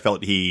debate, where I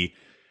felt I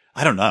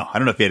don't know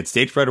if he had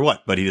stage fright or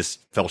what, but he just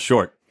fell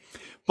short.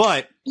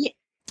 But,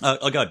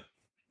 God.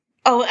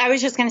 Oh, I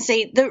was just going to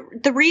say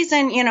the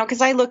reason,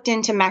 because I looked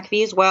into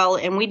McAfee as well,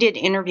 and we did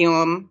interview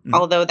him,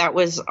 although that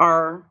was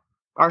our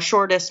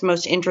shortest,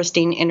 most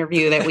interesting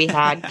interview that we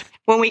had.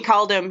 When we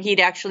called him, he'd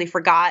actually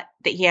forgot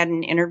that he had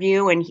an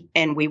interview,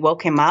 and we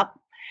woke him up.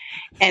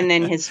 And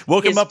then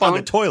woke him up phone, on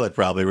the toilet,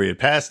 probably, where he had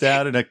passed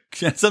out in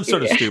some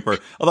sort of stupor.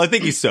 Although I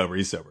think he's sober.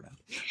 He's sober now.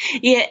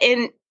 Yeah.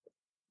 And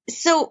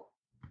so,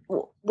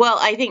 well,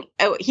 I think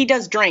he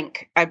does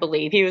drink, I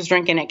believe. He was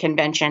drinking at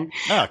convention.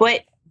 Oh,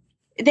 okay.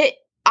 But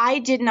I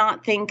did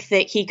not think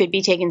that he could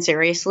be taken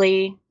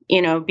seriously,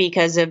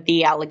 because of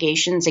the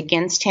allegations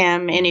against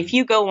him. And if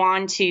you go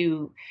on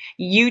to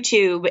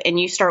YouTube and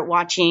you start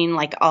watching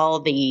like all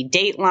the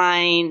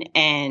Dateline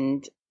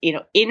and,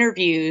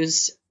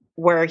 interviews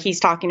where he's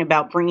talking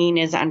about bringing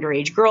his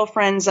underage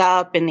girlfriends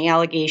up and the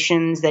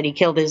allegations that he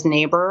killed his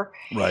neighbor.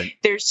 Right.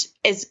 There's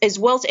as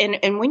well as,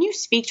 and when you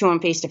speak to him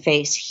face to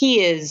face,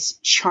 he is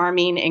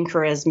charming and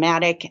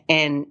charismatic,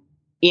 and,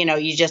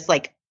 you just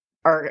like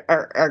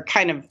are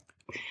kind of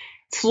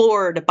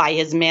floored by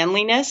his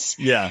manliness.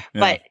 Yeah.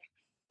 But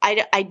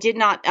I did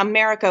not,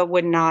 America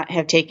would not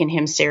have taken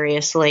him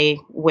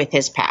seriously with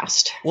his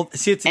past. Well,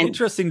 see, it's an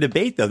interesting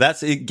debate, though.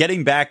 That's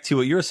getting back to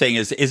what you're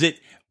saying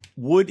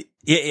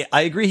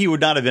I agree he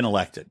would not have been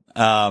elected.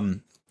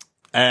 And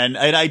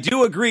I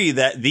do agree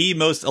that the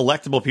most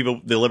electable people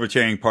the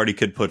Libertarian Party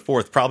could put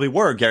forth probably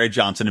were Gary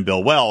Johnson and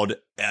Bill Weld.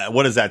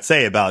 What does that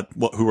say about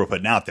who we're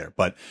putting out there?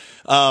 But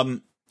I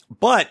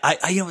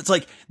it's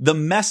like the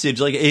message,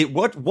 like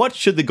what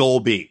should the goal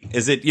be?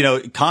 Is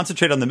it,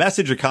 concentrate on the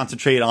message or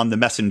concentrate on the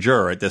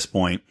messenger at this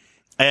point?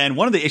 And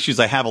one of the issues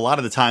I have a lot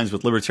of the times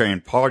with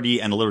Libertarian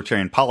Party and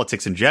libertarian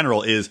politics in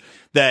general is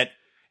that,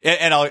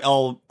 and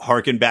I'll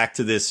harken back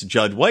to this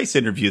Judd Weiss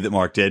interview that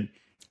Mark did.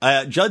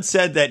 Judd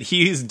said that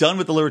he's done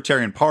with the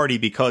Libertarian Party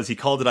because he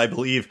called it, I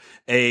believe,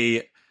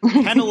 a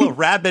kennel of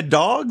rabid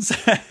dogs,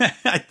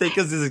 I think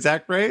is his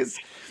exact phrase.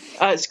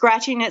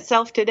 Scratching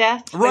itself to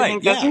death.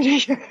 Right. Yeah.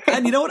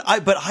 And you know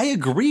what? But I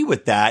agree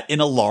with that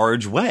in a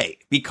large way,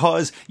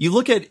 because you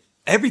look at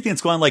everything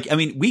that's going on. Like, I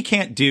mean, we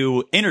can't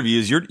do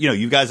interviews.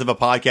 You guys have a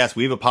podcast.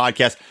 We have a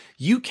podcast.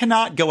 You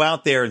cannot go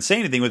out there and say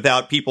anything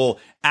without people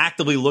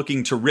actively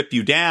looking to rip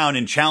you down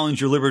and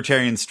challenge your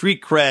libertarian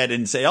street cred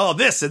and say, oh,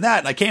 this and that.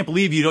 And I can't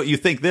believe you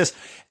think this.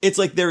 It's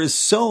like there is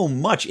so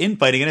much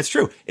infighting, and it's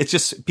true. It's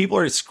just people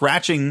are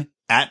scratching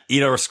at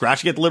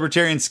the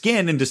libertarian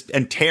skin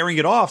and tearing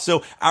it off.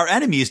 So our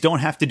enemies don't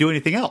have to do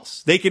anything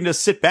else. They can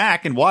just sit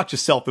back and watch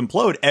us self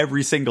implode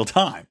every single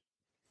time.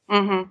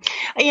 Mm-hmm.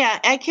 Yeah,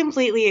 I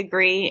completely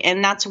agree.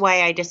 And that's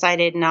why I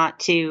decided not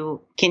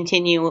to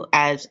continue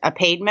as a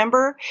paid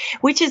member,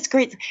 which is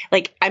great.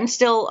 Like, I'm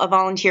still a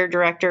volunteer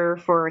director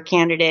for a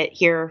candidate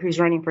here who's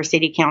running for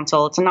city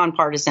council. It's a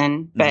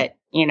nonpartisan, but,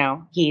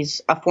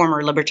 he's a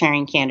former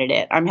libertarian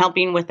candidate. I'm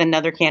helping with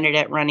another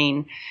candidate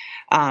running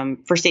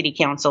for city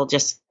council,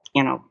 just,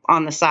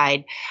 on the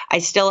side. I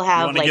still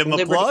have, you want to give him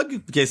a plug in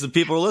case the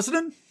people are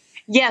listening?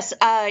 Yes,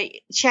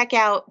 check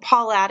out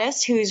Paul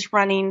Addis, who's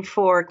running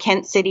for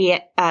Kent City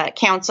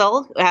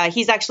Council.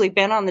 He's actually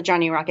been on the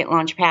Johnny Rocket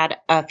Launchpad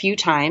a few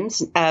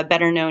times,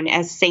 better known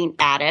as Saint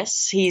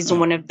Addis. He's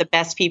one of the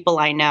best people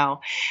I know.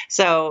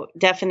 So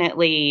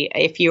definitely,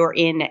 if you're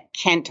in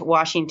Kent,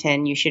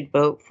 Washington, you should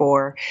vote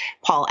for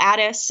Paul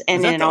Addis.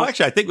 And then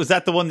actually, I think, was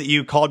that the one that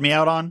you called me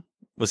out on?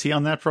 Was he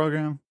on that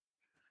program?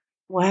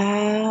 What?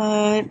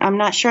 I'm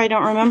not sure. I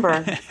don't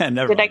remember.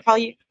 Did I call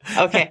you?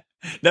 Okay.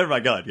 Never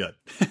mind. Go ahead.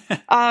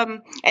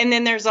 And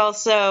then there's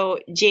also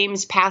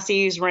James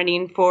Passy, who's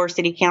running for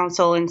city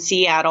council in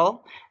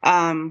Seattle,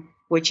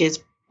 which is,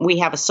 we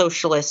have a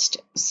socialist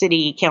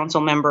city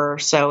council member.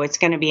 So it's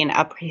going to be an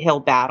uphill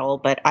battle,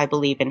 but I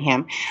believe in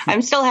him.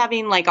 I'm still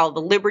having like all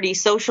the Liberty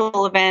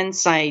social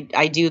events. I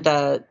do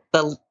the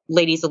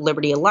Ladies of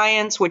Liberty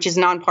Alliance, which is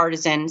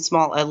nonpartisan,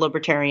 small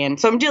libertarian.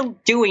 So I'm still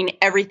doing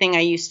everything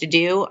I used to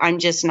do. I'm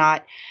just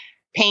not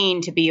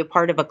paying to be a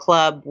part of a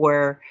club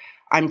where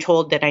I'm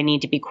told that I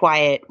need to be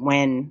quiet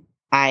when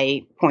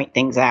I point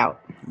things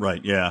out.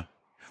 Right. Yeah.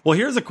 Well,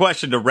 here's a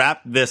question to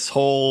wrap this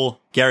whole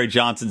Gary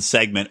Johnson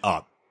segment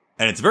up.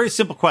 And it's a very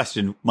simple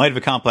question, might have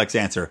a complex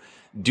answer.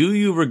 Do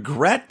you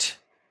regret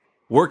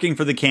working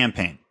for the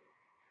campaign?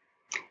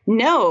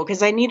 No,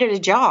 because I needed a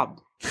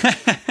job.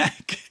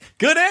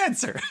 Good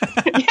answer.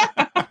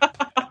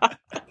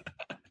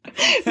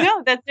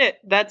 No, that's it.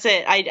 That's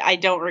it. I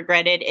don't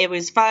regret it. It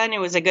was fun. It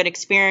was a good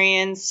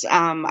experience.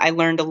 I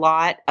learned a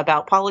lot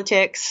about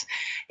politics.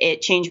 It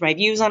changed my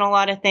views on a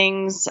lot of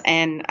things,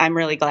 and I'm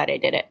really glad I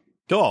did it.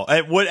 Cool.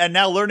 And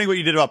now learning what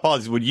you did about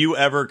politics, would you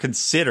ever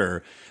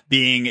consider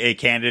being a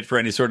candidate for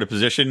any sort of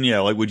position? You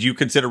know, like, would you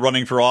consider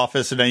running for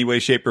office in any way,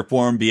 shape, or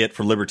form, be it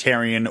for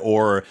Libertarian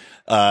or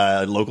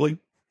locally?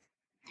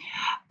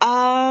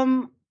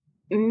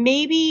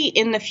 Maybe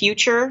in the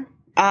future,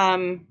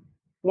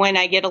 when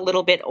I get a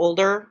little bit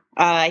older.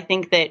 I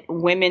think that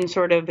women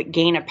sort of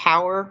gain a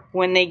power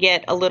when they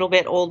get a little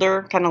bit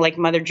older, kind of like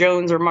Mother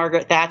Jones or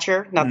Margaret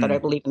Thatcher. Not that I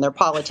believe in their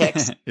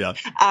politics. Yeah.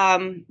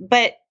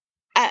 But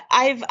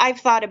I've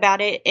thought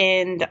about it,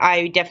 and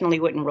I definitely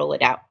wouldn't rule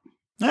it out.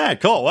 All right,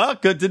 cool. Well,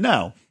 good to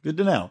know. Good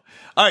to know.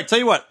 All right, tell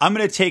you what, I'm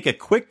going to take a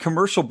quick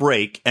commercial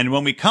break. And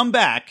when we come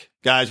back,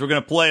 guys, we're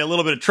going to play a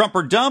little bit of Trump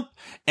or Dump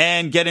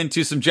and get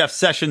into some Jeff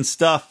Sessions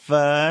stuff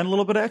and a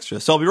little bit extra.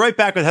 So I'll be right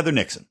back with Heather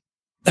Nixon.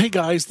 Hey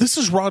guys, this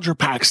is Roger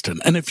Paxton,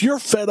 and if you're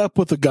fed up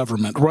with the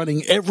government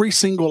running every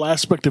single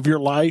aspect of your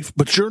life,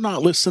 but you're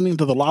not listening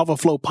to the Lava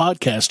Flow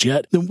podcast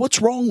yet, then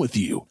what's wrong with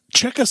you?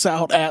 Check us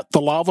out at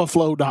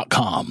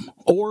thelavaflow.com,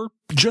 or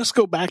just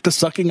go back to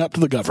sucking up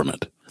to the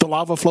government. The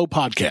Lava Flow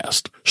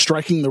podcast,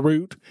 striking the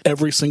root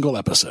every single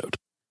episode.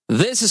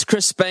 This is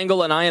Chris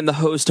Spangle, and I am the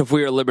host of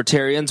We Are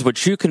Libertarians,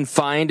 which you can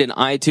find in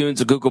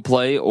iTunes, Google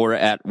Play, or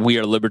at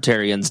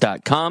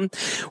wearelibertarians.com.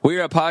 We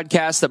are a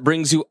podcast that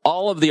brings you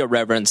all of the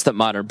irreverence that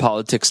modern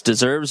politics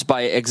deserves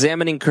by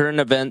examining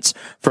current events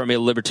from a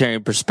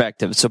libertarian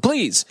perspective. So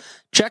please,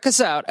 check us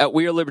out at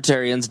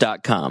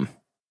wearelibertarians.com.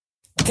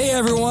 Hey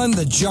everyone,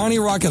 the Johnny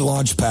Rocket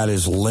Launchpad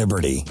is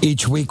Liberty.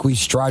 Each week we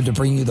strive to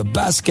bring you the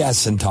best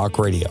guests in talk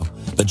radio.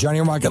 The Johnny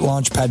Rocket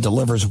Launchpad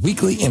delivers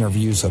weekly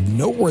interviews of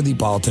noteworthy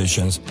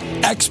politicians,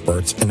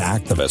 experts, and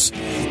activists.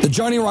 The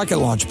Johnny Rocket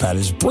Launchpad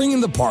is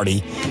bringing the party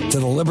to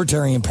the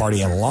Libertarian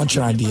Party and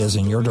launching ideas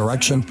in your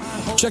direction.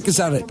 Check us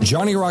out at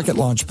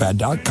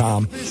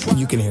johnnyrocketlaunchpad.com, and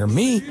you can hear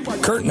me,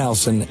 Kurt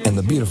Nelson, and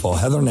the beautiful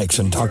Heather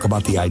Nixon talk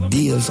about the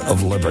ideas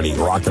of liberty,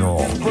 rock and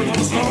roll.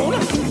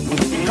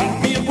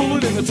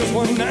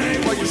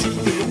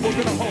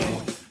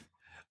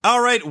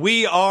 All right,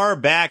 we are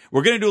back.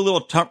 We're going to do a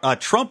little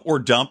Trump or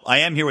Dump. I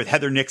am here with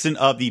Heather Nixon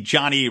of the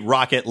Johnny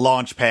Rocket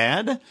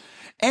Launchpad.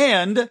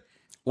 And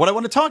what I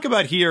want to talk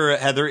about here,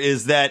 Heather,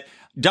 is that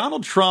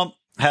Donald Trump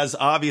has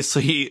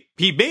obviously,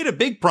 he made a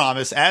big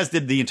promise, as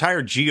did the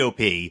entire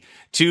GOP,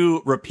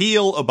 to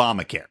repeal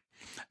Obamacare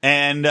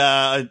and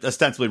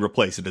ostensibly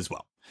replace it as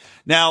well.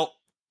 Now,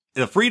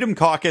 the Freedom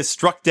Caucus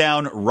struck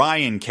down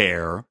Ryan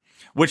Care,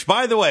 which,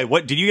 by the way,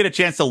 what did you get a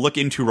chance to look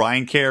into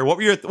Ryan Care? What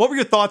were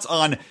your thoughts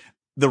on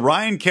the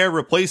Ryan Care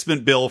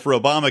replacement bill for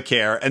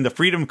Obamacare and the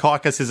Freedom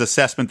Caucus's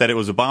assessment that it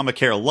was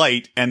Obamacare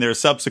light and their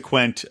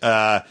subsequent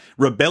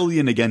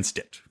rebellion against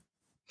it?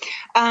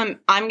 I'm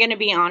going to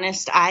be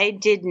honest. I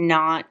did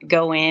not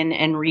go in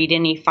and read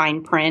any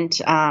fine print.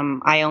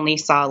 I only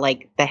saw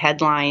like the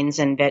headlines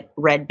and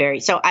read very.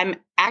 So I'm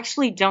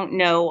actually don't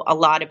know a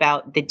lot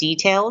about the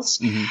details.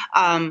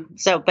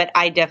 Mm-hmm. But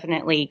I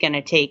definitely going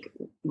to take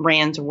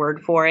Rand's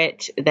word for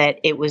it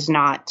that it was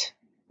not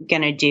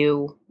going to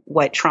do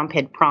what Trump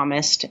had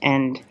promised.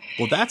 And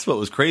well, that's what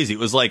was crazy. It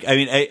was like, I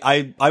mean,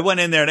 I went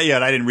in there and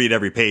I didn't read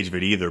every page of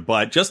it either,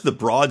 but just the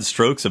broad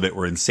strokes of it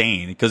were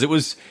insane because it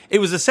was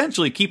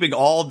essentially keeping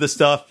all of the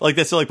stuff like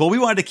this. So like, well, we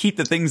wanted to keep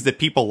the things that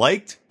people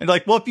liked. And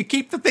like, well, if you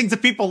keep the things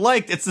that people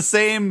liked, it's the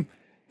same,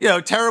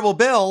 terrible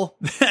bill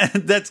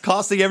that's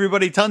costing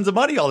everybody tons of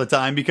money all the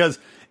time because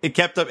it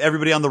kept up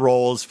everybody on the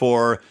rolls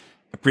for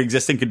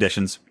pre-existing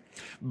conditions.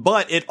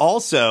 But it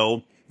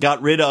also got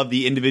rid of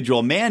the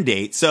individual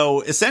mandate.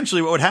 So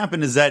essentially what would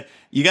happen is that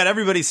you got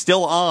everybody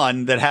still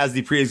on that has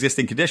the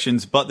pre-existing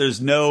conditions, but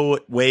there's no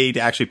way to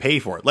actually pay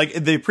for it. Like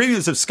the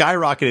premiums have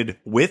skyrocketed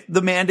with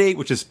the mandate,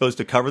 which is supposed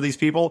to cover these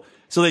people.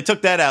 So they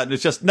took that out and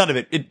it's just none of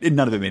it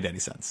made any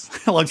sense.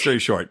 Long story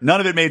short,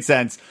 none of it made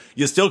sense.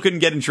 You still couldn't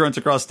get insurance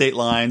across state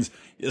lines.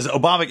 It was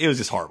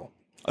just horrible.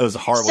 It was a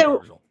horrible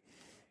commercial.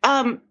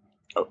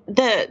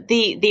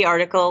 The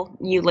article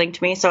you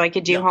linked me so I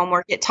could do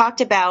homework. It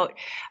talked about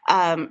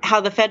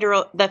how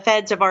the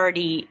feds have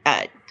already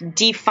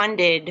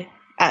defunded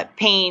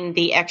paying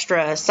the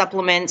extra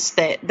supplements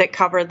that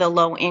cover the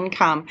low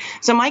income.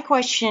 So my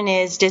question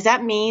is, does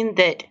that mean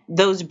that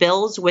those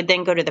bills would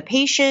then go to the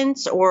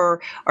patients,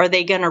 or are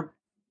they going to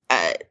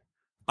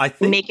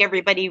make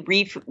everybody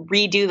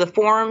redo the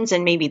forms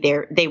and maybe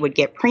they would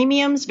get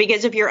premiums?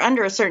 Because if you're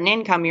under a certain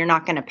income, you're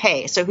not going to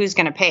pay. So who's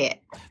going to pay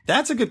it?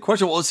 That's a good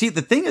question. Well, see,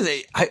 the thing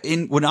is,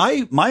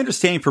 my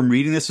understanding from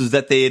reading this was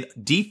that they had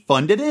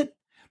defunded it,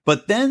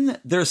 but then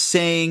they're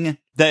saying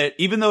that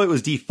even though it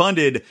was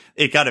defunded,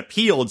 it got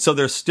appealed. So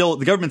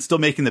the government's still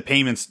making the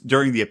payments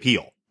during the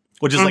appeal.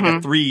 which is like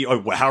a 3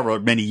 or however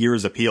many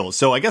years appeal.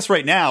 So I guess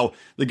right now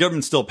the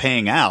government's still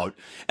paying out.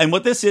 And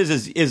what this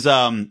is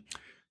to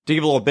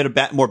give a little bit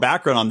of more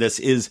background on this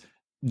is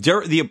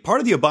the part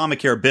of the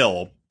Obamacare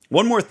bill.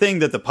 One more thing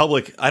that the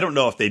public, I don't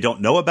know if they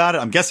don't know about it.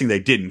 I'm guessing they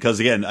didn't, because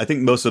again, I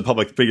think most of the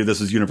public figured this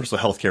was universal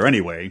health care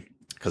anyway,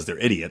 because they're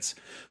idiots.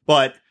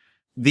 But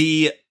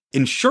the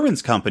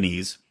insurance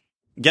companies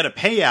get a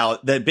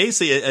payout that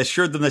basically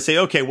assured them, they say,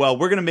 okay, well,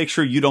 we're going to make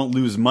sure you don't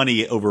lose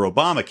money over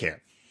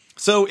Obamacare.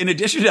 So in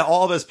addition to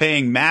all of us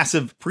paying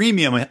massive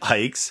premium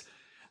hikes,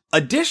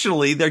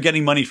 additionally, they're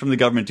getting money from the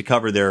government to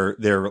cover their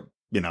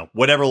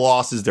whatever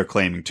losses they're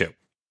claiming to.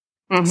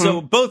 So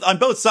on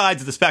both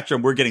sides of the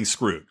spectrum, we're getting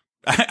screwed.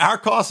 Our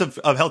cost of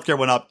healthcare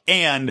went up,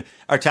 and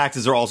our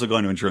taxes are also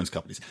going to insurance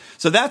companies.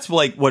 So that's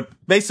like what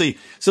basically,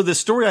 so the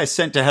story I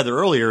sent to Heather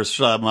earlier is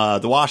from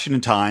the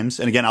Washington Times.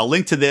 And again, I'll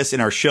link to this in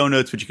our show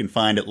notes, which you can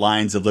find at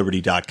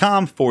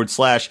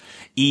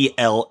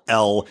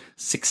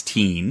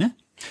lionsofliberty.com/ELL16.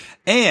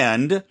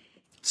 And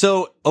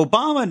so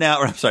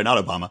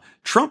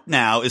Trump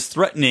now is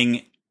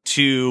threatening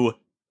to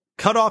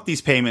cut off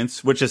these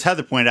payments, which, as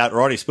Heather pointed out,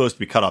 are already supposed to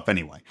be cut off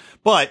anyway.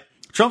 But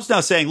Trump's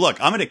now saying, look,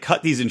 I'm going to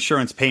cut these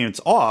insurance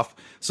payments off.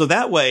 So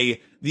that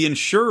way the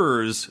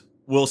insurers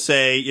will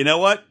say, you know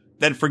what?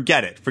 Then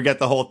forget it. Forget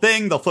the whole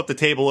thing. They'll flip the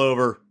table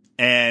over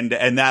and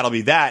that'll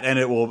be that. And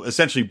it will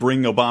essentially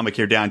bring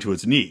Obamacare down to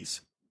its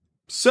knees.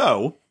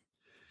 So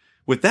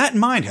with that in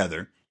mind,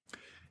 Heather,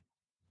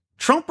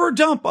 Trump or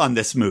dump on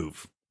this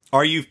move?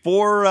 Are you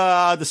for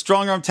the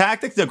strong arm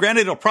tactics? Now,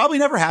 granted, it'll probably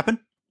never happen.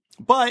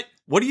 But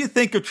what do you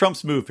think of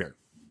Trump's move here?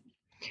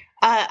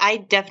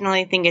 I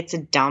definitely think it's a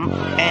dump.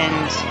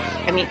 And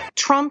I mean,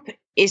 Trump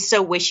is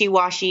so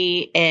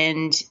wishy-washy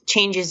and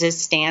changes his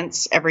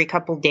stance every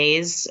couple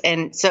days.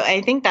 And so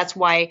I think that's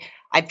why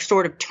I've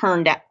sort of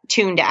tuned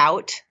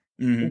out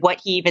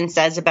what he even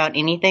says about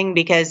anything,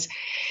 because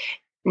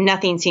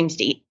nothing seems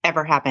to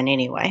ever happen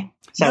anyway.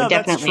 So no,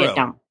 definitely a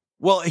dump.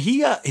 Well,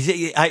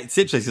 it's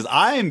interesting. He says,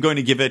 I am going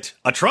to give it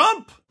a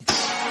Trump. But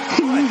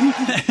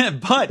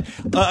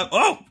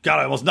oh God,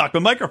 I almost knocked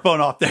my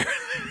microphone off there.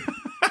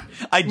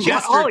 I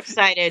gestured. All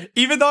excited.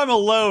 Even though I'm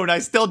alone, I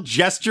still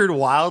gestured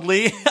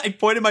wildly. I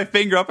pointed my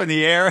finger up in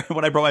the air.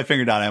 When I brought my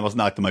finger down, I almost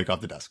knocked the mic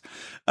off the desk.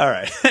 All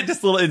right.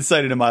 Just a little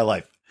insight into my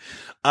life.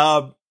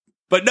 But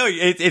no,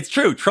 it's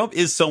true. Trump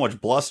is so much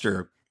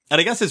bluster.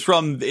 And I guess it's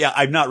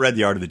I've not read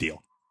The Art of the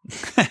Deal.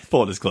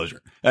 Full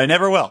disclosure. I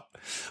never will.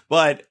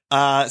 But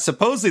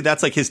supposedly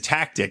that's like his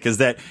tactic, is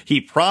that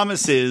he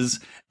promises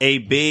a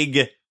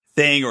big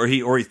thing, or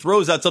he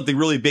throws out something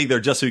really big there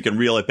just so he can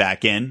reel it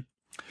back in.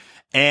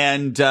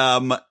 And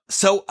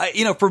so,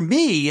 for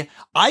me,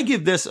 I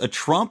give this a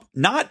Trump,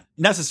 not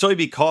necessarily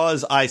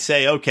because I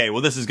say, okay,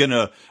 well, this is going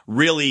to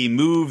really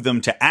move them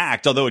to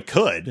act, although it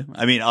could.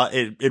 I mean,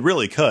 it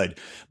really could.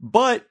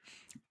 But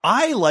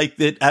I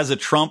like it as a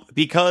Trump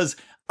because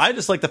I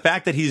just like the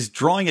fact that he's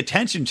drawing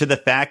attention to the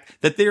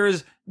fact that there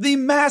is the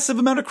massive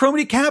amount of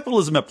crony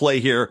capitalism at play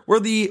here,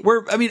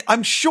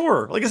 I'm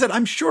sure, like I said,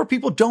 I'm sure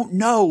people don't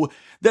know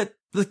that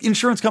the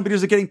insurance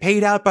companies are getting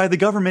paid out by the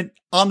government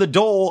on the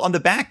dole on the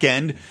back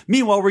end.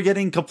 Meanwhile, we're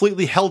getting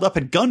completely held up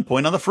at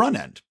gunpoint on the front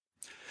end.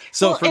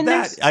 So for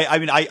that,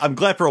 I'm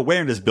glad for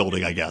awareness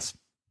building, I guess.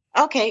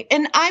 Okay.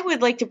 And I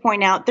would like to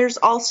point out there's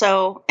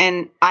also,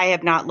 and I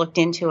have not looked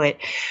into it,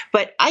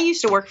 but I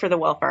used to work for the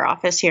welfare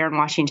office here in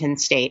Washington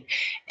State.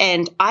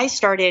 And I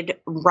started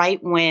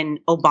right when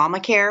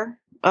Obamacare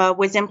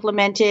was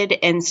implemented.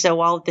 And so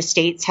all of the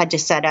states had to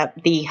set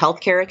up the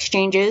healthcare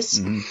exchanges.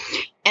 Mm-hmm.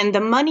 And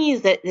the money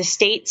that the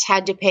states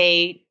had to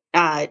pay,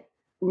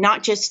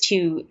 not just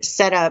to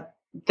set up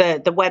the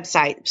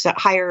website, so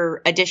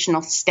hire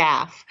additional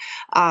staff.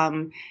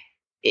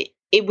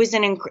 It was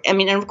and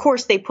of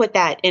course they put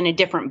that in a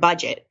different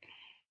budget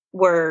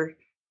where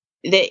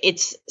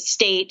it's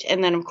state.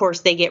 And then of course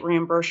they get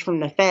reimbursed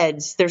from the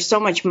feds. There's so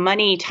much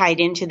money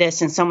tied into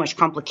this and so much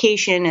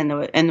complication, and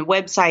the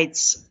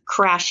website's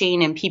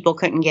crashing and people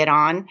couldn't get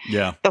on.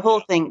 Yeah. The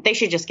whole thing, they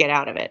should just get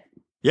out of it.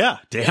 Yeah,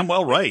 damn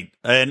well right.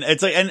 And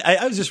it's like, and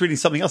I was just reading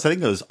something else. I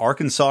think it was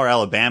Arkansas or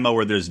Alabama,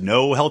 where there's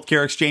no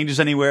healthcare exchanges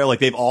anywhere. Like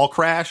they've all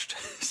crashed.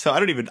 So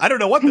I don't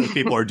know what those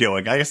people are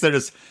doing. I guess they're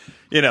just,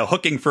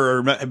 hooking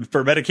for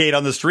Medicaid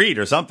on the street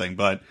or something,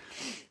 but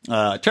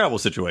terrible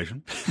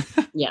situation.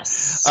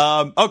 Yes.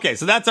 Okay.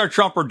 So that's our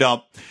Trump or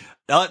dump.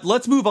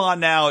 Let's move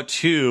on now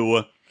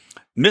to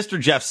Mr.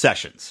 Jeff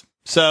Sessions.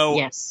 So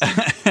yes.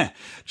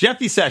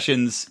 Jeffy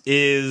Sessions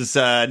is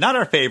not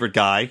our favorite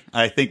guy.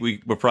 I think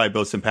we're probably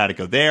both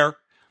simpatico there.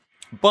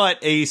 But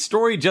a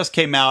story just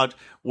came out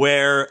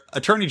where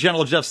Attorney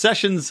General Jeff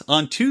Sessions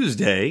on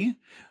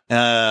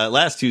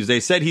last Tuesday,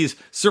 said he's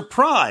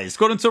surprised,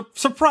 quote unquote,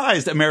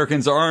 surprised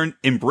Americans aren't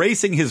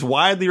embracing his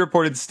widely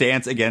reported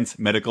stance against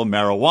medical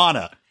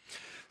marijuana.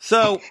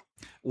 So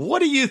what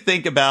do you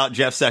think about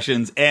Jeff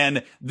Sessions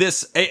and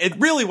this?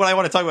 Really what I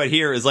want to talk about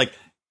here is like,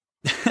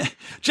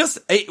 Just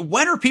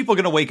when are people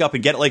going to wake up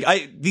and get it? Like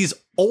these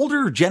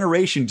older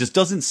generation just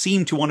doesn't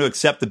seem to want to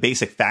accept the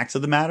basic facts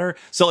of the matter.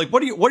 So like,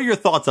 what are your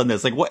thoughts on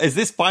this? Like, what is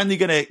this finally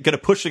going to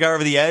push the guy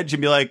over the edge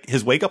and be like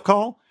his wake up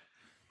call?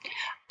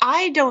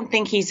 I don't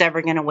think he's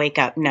ever going to wake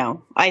up.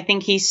 No, I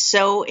think he's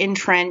so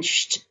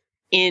entrenched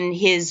in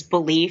his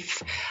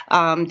belief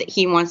that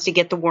he wants to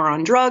get the war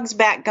on drugs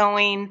back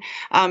going.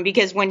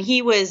 Because when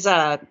he was,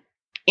 a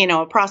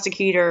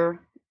prosecutor,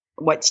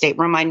 what state?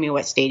 Remind me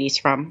what state he's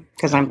from,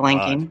 because I'm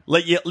blanking.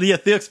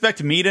 You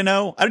expect me to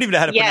know? I don't even know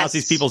how to pronounce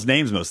these people's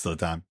names most of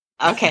the time.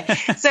 Okay.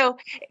 So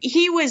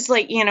he was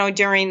like,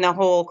 during the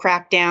whole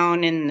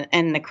crackdown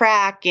and the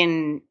crack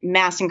and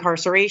mass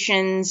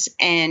incarcerations,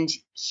 and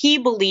he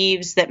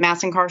believes that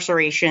mass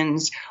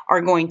incarcerations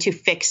are going to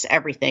fix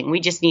everything.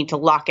 We just need to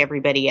lock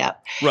everybody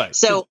up. Right.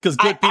 So because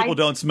good people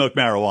don't smoke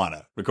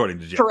marijuana, according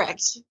to Jim.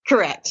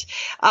 Correct.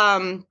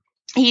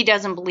 He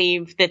doesn't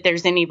believe that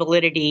there's any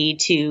validity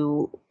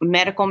to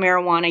medical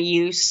marijuana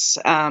use.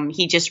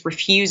 He just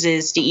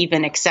refuses to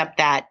even accept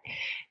that,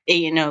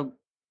 to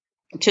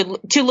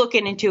look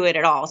into it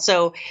at all.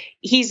 So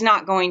he's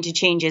not going to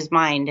change his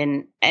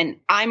mind. And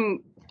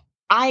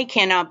I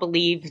cannot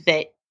believe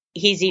that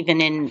he's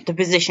even in the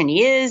position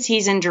he is.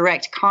 He's in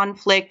direct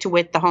conflict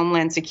with the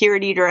Homeland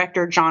Security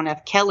Director, John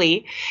F.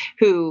 Kelly,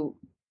 who,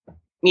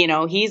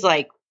 he's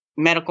like,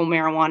 medical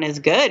marijuana is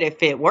good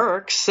if it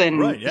works.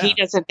 And he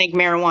doesn't think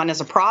marijuana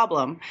is a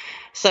problem.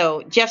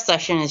 So Jeff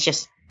Sessions is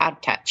just out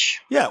of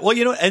touch. Yeah.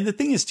 Well, and the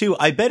thing is, too,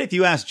 I bet if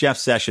you asked Jeff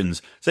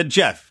Sessions, said,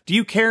 Jeff, do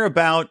you care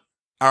about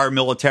our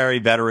military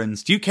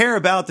veterans? Do you care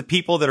about the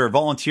people that are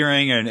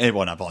volunteering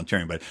not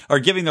volunteering, but are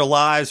giving their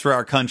lives for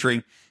our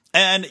country?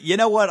 And you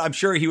know what? I'm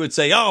sure he would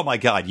say, oh, my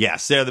God,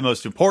 yes, they're the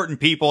most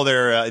important people.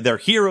 They're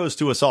heroes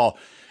to us all.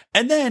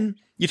 And then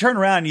you turn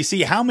around and you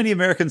see how many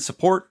Americans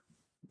support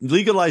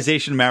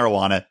legalization of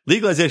marijuana,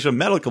 legalization of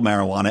medical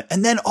marijuana,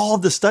 and then all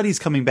of the studies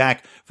coming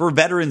back for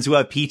veterans who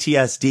have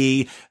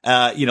PTSD.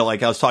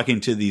 Like I was talking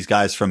to these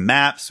guys from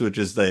MAPS, which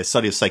is the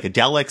study of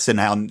psychedelics, and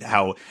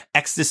how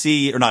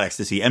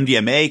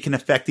MDMA can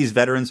affect these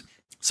veterans.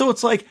 So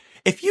it's like,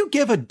 if you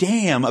give a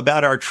damn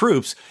about our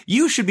troops,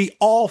 you should be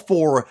all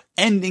for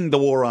ending the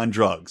war on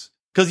drugs.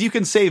 Because you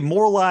can save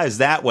more lives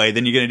that way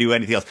than you're going to do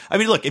anything else. I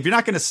mean, look, if you're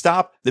not going to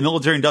stop the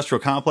military-industrial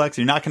complex,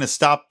 you're not going to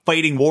stop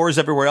fighting wars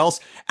everywhere else,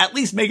 at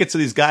least make it so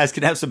these guys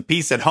can have some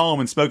peace at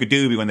home and smoke a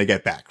doobie when they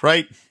get back,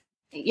 right?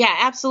 Yeah,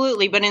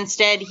 absolutely. But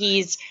instead,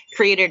 he's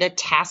created a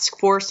task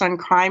force on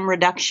crime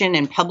reduction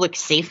and public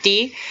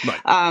safety.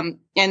 Right.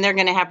 And they're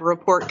going to have a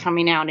report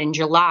coming out in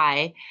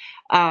July.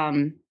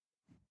 And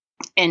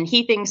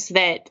he thinks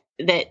that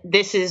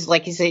this is,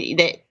 like you said,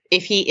 that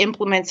if he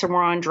implements a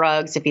war on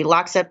drugs, if he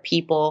locks up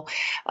people,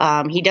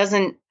 he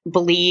doesn't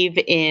believe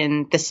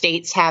in the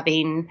states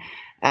having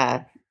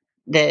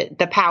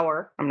the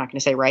power. I'm not going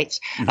to say rights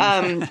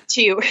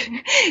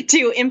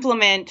to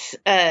implement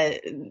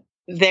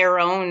their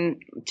own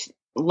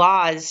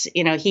laws.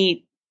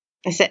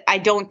 I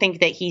don't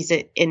think that he's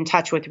in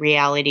touch with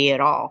reality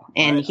at all,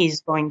 and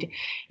he's going to,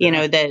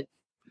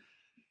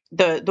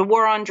 the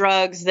war on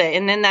drugs,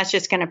 and then that's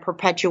just going to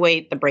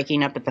perpetuate the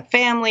breaking up of the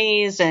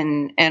families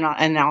and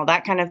all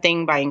that kind of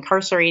thing by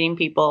incarcerating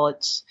people.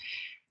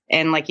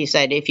 And like you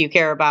said, if you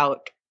care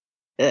about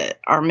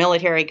our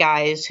military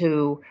guys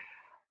who,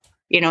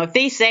 if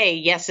they say,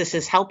 yes, this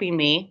is helping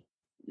me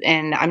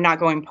and I'm not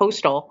going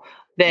postal,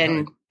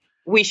 then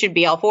we should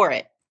be all for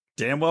it.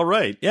 Damn well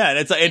right.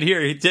 Yeah, and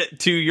here,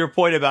 to your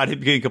point about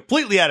him being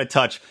completely out of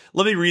touch,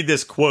 let me read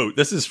this quote.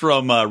 This is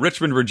from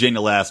Richmond,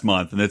 Virginia last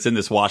month, and it's in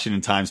this Washington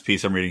Times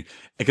piece I'm reading,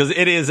 because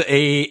it is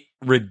a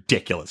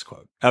ridiculous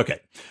quote. Okay.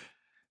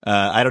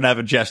 I don't have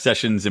a Jeff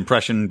Sessions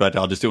impression, but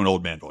I'll just do an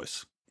old man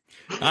voice.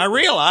 I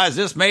realize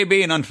this may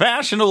be an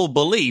unfashionable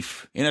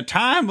belief in a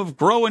time of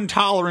growing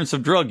tolerance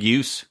of drug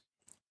use,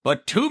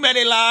 but too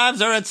many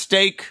lives are at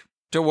stake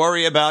to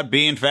worry about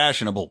being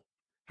fashionable.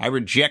 I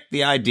reject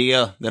the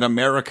idea that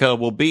America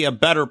will be a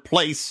better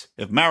place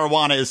if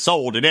marijuana is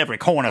sold at every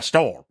corner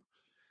store,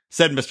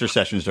 said Mr.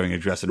 Sessions during an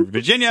address in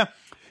Virginia.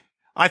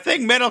 I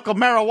think medical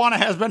marijuana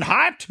has been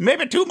hyped,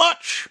 maybe too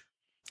much.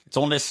 It's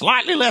only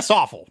slightly less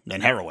awful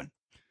than heroin.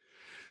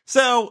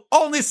 So,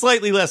 only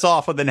slightly less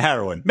awful than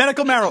heroin.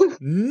 Medical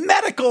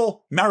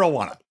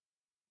marijuana.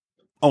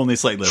 Only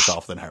slightly less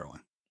awful than heroin.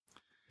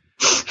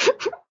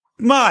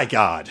 My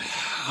God.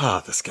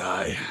 Oh, this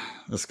guy.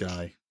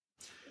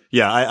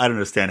 Yeah, I don't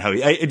understand how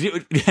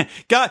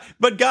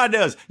but God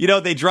knows,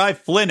 they drive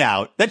Flynn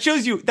out. That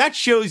shows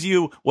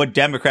you what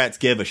Democrats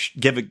give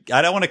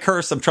I don't want to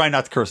curse. I'm trying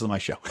not to curse on my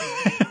show.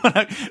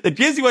 It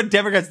gives you what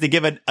Democrats they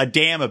give a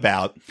damn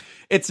about.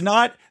 It's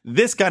not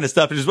this kind of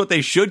stuff. It's just what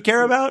they should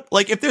care about.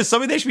 Like, if there's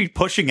something they should be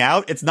pushing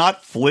out, it's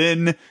not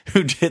Flynn,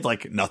 who did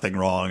nothing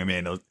wrong. I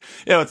mean,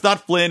 it's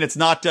not Flynn. It's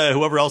not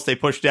whoever else they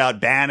pushed out,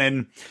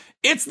 Bannon.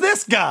 It's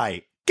this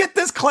guy. Get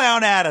this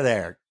clown out of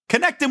there.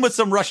 Connect him with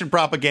some Russian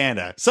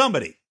propaganda.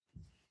 Somebody.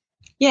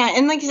 Yeah,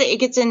 and like I said, it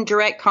gets in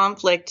direct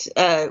conflict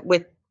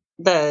with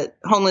the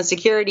Homeland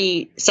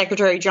Security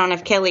Secretary John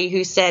F. Kelly,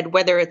 who said,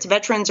 whether it's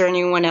veterans or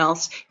anyone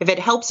else, if it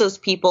helps those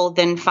people,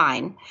 then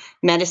fine.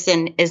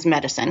 Medicine is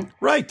medicine.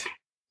 Right.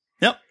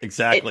 Yep,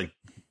 exactly.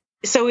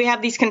 So we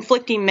have these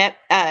conflicting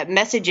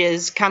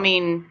messages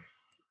coming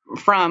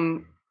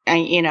from,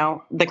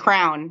 the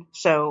crown.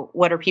 So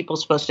what are people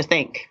supposed to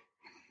think?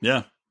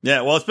 Yeah.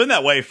 Yeah. Well, it's been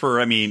that way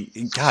for,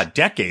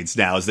 decades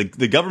now. Is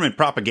the government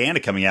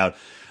propaganda coming out?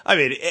 I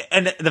mean,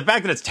 and the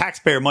fact that it's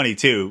taxpayer money,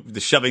 too,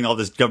 shoving all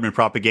this government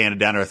propaganda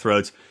down our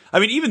throats. I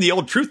mean, even the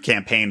old Truth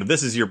campaign,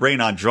 "This is your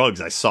brain on drugs,"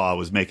 I saw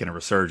was making a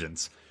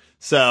resurgence.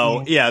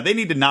 So, yeah, they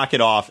need to knock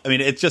it off. I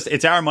mean,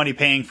 it's our money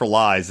paying for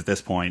lies at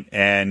this point.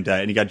 And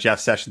you got Jeff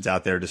Sessions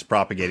out there just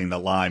propagating the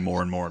lie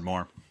more and more and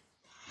more.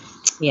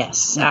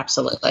 Yes,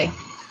 absolutely.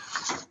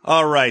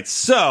 All right.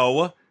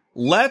 So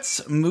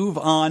let's move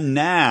on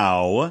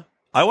now.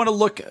 I want to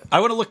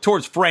look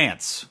towards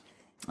France.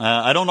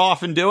 I don't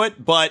often do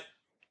it, but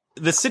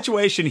the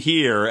situation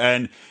here,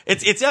 and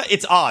it's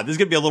odd. This is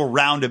going to be a little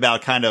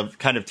roundabout kind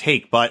of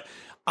take, but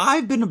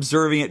I've been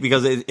observing it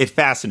because it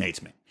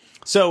fascinates me.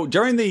 So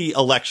during the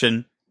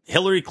election,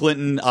 Hillary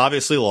Clinton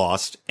obviously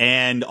lost,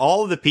 and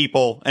all of the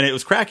people, and it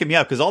was cracking me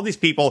up because all these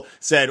people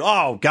said,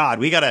 "Oh God,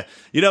 we gotta,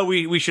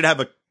 we should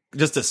have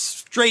just a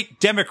straight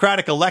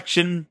Democratic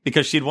election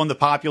because she'd won the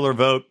popular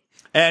vote."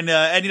 And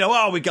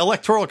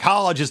electoral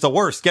college is the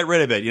worst. Get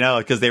rid of it,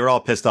 because they were all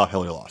pissed off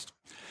Hillary lost.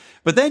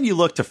 But then you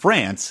look to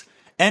France,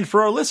 and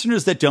for our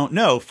listeners that don't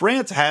know,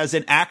 France has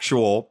an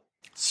actual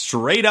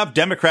straight up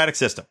democratic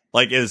system.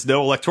 Like, there's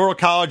no electoral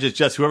college. It's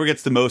just whoever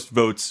gets the most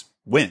votes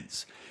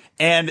wins.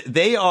 And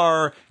they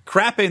are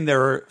crapping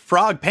their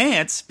frog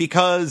pants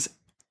because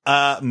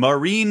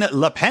Marine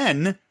Le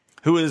Pen,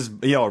 who is,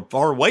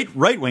 our white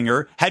right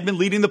winger, had been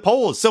leading the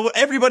polls. So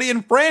everybody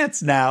in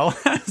France now,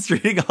 I was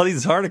reading all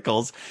these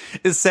articles,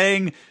 is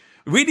saying,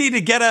 we need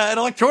to get an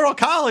electoral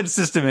college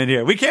system in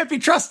here. We can't be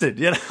trusted,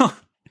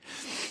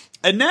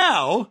 And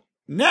now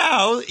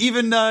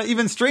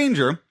even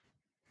stranger.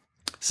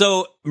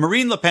 So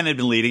Marine Le Pen had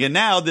been leading, and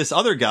now this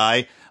other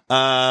guy,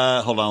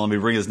 hold on, let me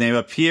bring his name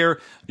up here.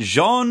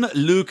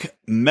 Jean-Luc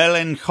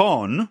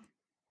Mélenchon,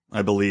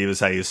 I believe is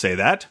how you say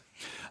that.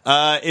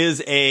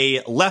 Is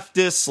a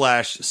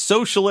leftist /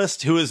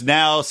 socialist who is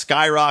now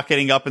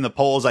skyrocketing up in the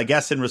polls, I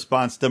guess, in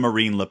response to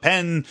Marine Le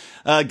Pen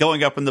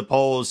going up in the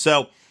polls.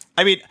 So,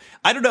 I mean,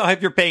 I don't know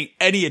if you're paying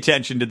any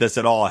attention to this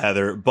at all,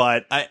 Heather,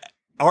 but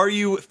are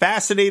you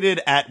fascinated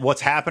at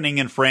what's happening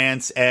in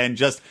France and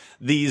just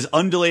these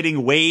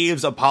undulating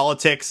waves of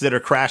politics that are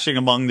crashing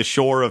among the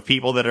shore of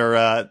people that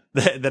are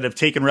that have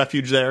taken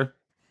refuge there?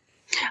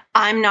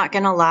 I'm not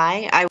going to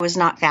lie. I was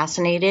not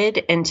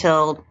fascinated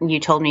until you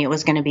told me it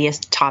was going to be a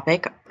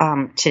topic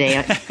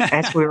today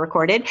as we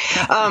recorded.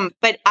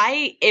 But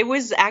I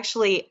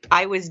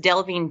was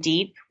delving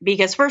deep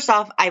because first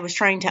off, I was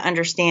trying to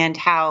understand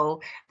how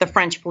the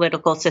French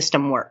political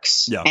system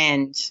works. Yeah.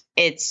 And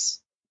it's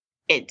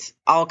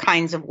all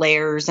kinds of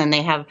layers, and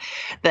they have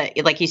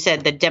like you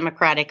said, the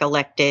democratic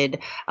elected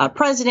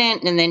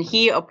president, and then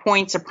he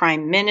appoints a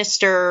prime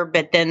minister,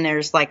 but then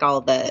there's like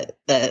all the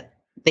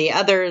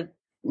other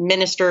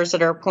ministers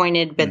that are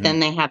appointed, but then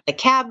they have the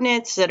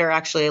cabinets that are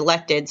actually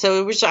elected.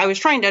 So I was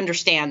trying to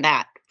understand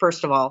that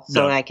first of all,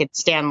 so I could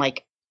sound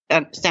like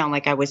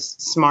I was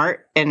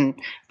smart,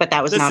 but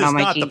that was not on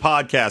my GED. This is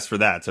not the podcast for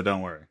that, so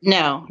don't worry.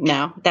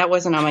 No, that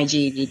wasn't on my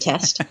GED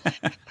test.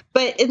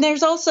 And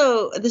there's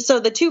also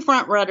the two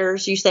front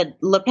runners. You said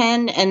Le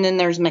Pen, and then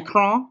there's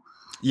Macron.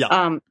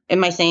 Yeah.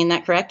 Am I saying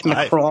that correct?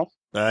 Macron.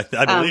 I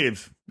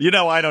believe.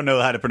 I don't know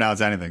how to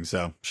pronounce anything,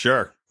 so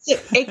sure. So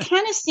it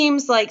kind of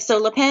seems like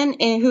Le Pen,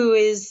 who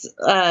is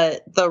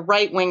the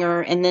right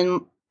winger, and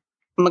then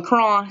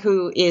Macron,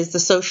 who is the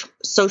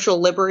social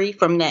liberty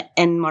from the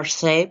En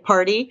Marche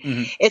party.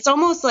 Mm-hmm. It's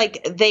almost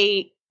like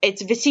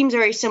it seems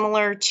very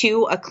similar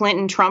to a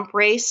Clinton-Trump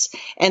race.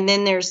 And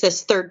then there's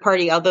this third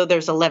party, although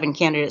there's 11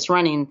 candidates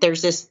running,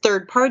 there's this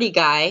third party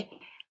guy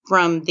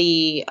from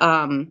the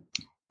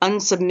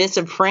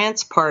unsubmissive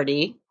France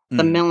party,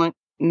 the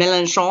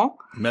Mélenchon.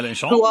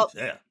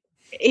 Yeah.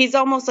 He's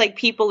almost like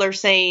people are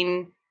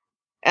saying,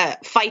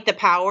 fight the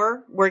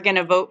power. We're going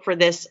to vote for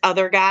this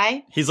other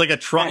guy. He's like a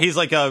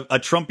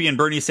Trumpian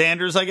Bernie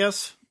Sanders, I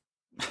guess.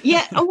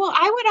 Yeah. Well,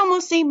 I would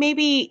almost say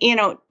maybe,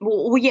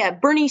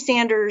 Bernie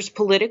Sanders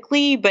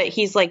politically, but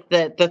he's like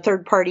the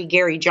third party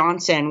Gary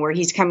Johnson, where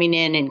he's coming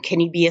in and can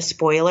he be a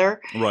spoiler?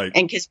 Right.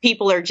 And because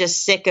people are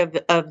just sick of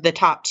the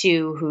top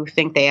two who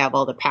think they have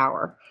all the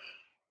power.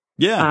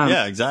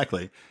 Yeah,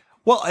 exactly.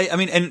 Well, I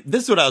mean, and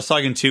this is what I was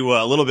talking to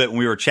a little bit when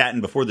we were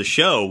chatting before the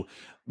show.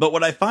 But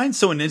what I find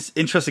so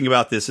interesting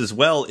about this as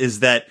well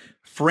is that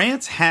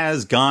France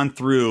has gone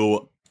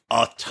through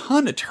a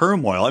ton of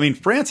turmoil. I mean,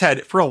 France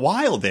had, for a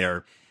while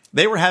there,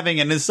 they were having,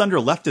 and this is under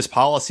leftist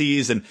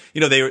policies, and,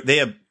 they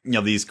have,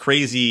 these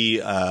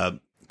crazy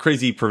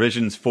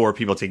provisions for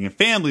people taking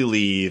family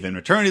leave and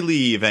maternity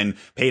leave and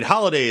paid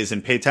holidays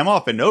and paid time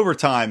off and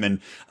overtime. And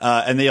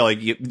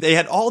they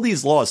had all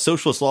these laws,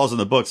 socialist laws in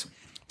the books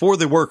for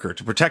the worker,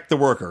 to protect the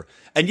worker.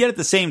 And yet at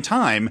the same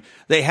time,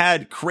 they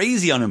had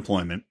crazy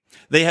unemployment.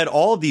 They had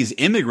all of these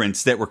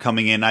immigrants that were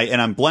coming in,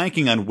 and I'm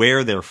blanking on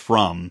where they're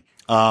from.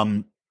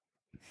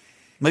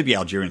 Maybe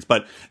Algerians,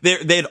 but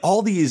they had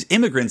all these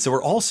immigrants that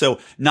were also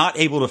not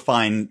able to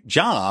find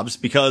jobs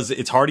because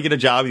it's hard to get a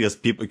job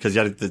because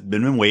you have the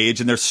minimum wage,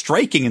 and they're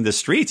striking in the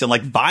streets and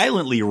like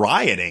violently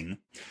rioting.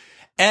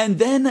 And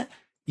then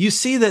you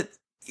see that,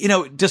 you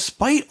know,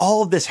 despite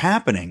all of this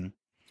happening,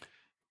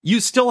 you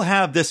still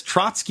have this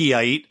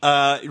Trotskyite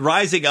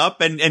rising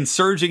up and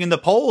surging in the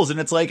polls. And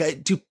it's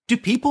like, do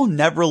people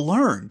never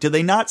learn? Do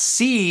they not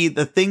see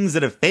the things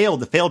that have failed,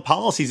 the failed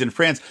policies in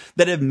France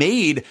that have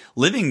made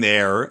living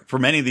there for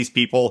many of these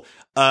people,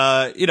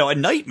 a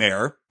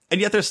nightmare? And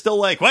yet they're still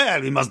like,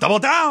 well, we must double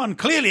down.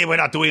 Clearly, we're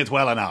not doing it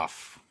well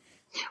enough.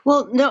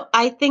 Well, no,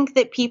 I think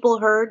that people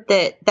heard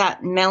that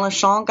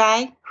Mélenchon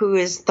guy, who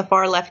is the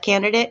far left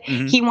candidate,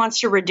 he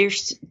wants to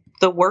reduce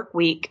the work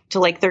week to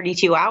like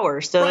 32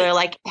 hours. So they're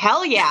like,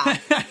 hell yeah,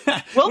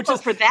 we'll go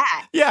for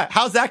that. Yeah.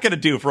 How's that going to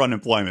do for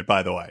unemployment,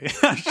 by the way?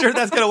 I'm sure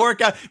that's going to work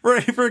out for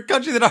a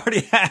country that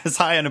already has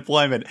high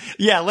unemployment.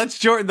 Yeah. Let's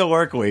shorten the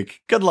work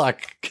week. Good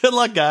luck. Good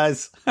luck,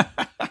 guys.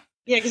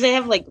 Yeah. Cause they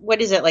have like, what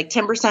is it? Like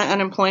 10%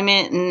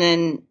 unemployment. And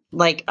then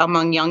like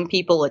among young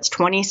people, it's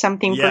 20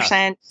 something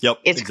percent. Yep.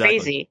 It's exactly.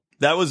 crazy.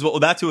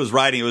 That's who was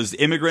writing. It was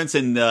immigrants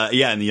and the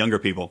younger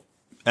people.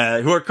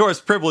 Who are, of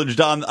course, privileged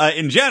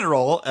in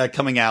general,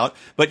 coming out.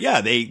 But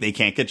yeah, they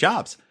can't get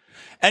jobs.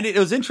 And it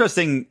was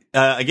interesting.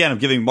 Again, I'm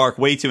giving Mark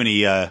way too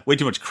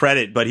much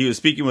credit, but he was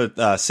speaking with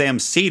Sam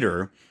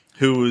Cedar,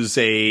 who's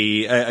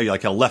a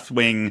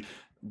left-wing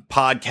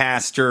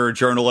podcaster,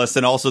 journalist,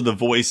 and also the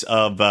voice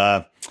of,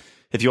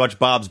 if you watch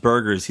Bob's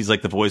Burgers, he's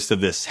like the voice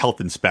of this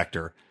health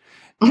inspector.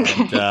 And,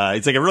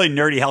 it's like a really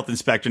nerdy health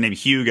inspector named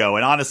Hugo.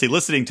 And honestly,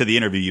 listening to the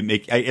interview,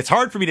 it's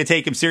hard for me to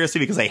take him seriously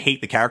because I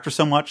hate the character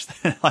so much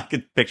that I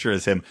could picture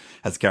as him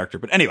as a character.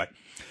 But anyway,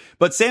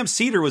 Sam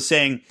Cedar was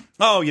saying,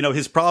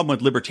 his problem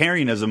with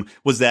libertarianism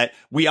was that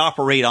we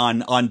operate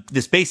on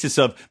this basis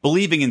of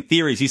believing in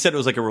theories. He said it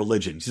was like a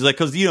religion. He's like,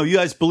 cause you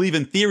guys believe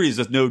in theories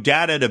with no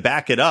data to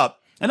back it up.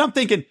 And I'm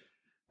thinking,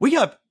 we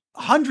have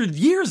 100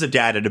 years of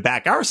data to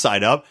back our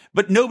side up,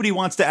 but nobody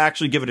wants to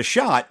actually give it a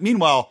shot.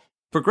 Meanwhile,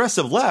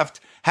 progressive left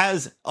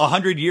has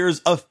 100 years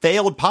of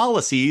failed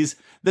policies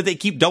that they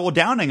keep double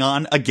downing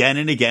on again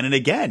and again and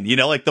again. You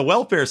know, like the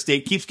welfare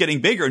state keeps getting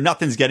bigger.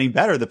 Nothing's getting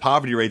better. The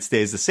poverty rate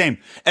stays the same.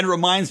 And it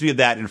reminds me of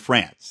that in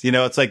France. You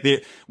know, it's like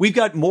we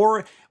have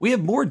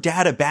more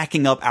data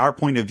backing up our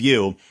point of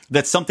view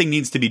that something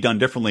needs to be done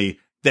differently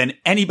than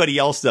anybody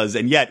else does.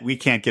 And yet we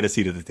can't get a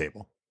seat at the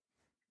table.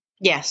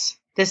 Yes.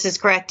 This is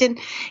correct. And,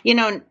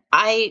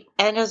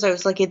 as I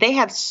was looking, they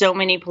have so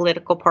many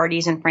political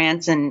parties in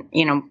France and,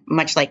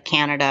 much like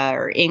Canada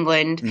or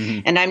England.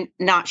 And I'm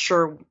not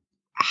sure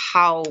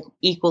how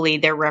equally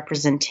they're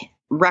represented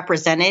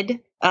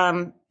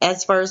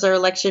as far as their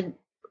elected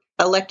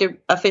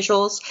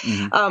officials.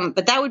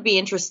 But that would be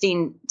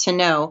interesting to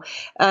know.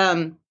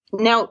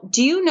 Now,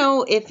 do you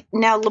know if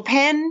Le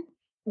Pen,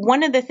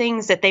 one of the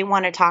things that they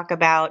want to talk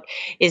about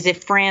is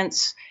if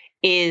France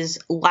is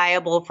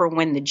liable for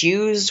when the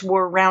Jews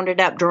were rounded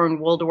up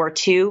during World War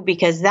II,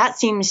 because that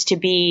seems to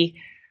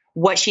be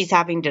what she's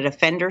having to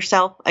defend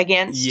herself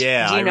against.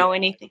 Yeah. Do you know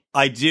anything?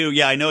 I do.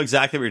 Yeah, I know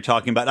exactly what you're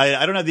talking about.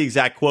 I don't have the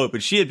exact quote,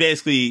 but she had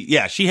basically,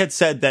 she had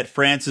said that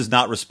France is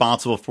not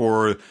responsible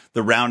for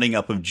the rounding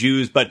up of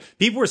Jews, but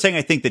people were saying,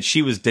 I think, that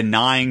she was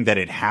denying that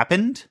it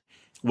happened.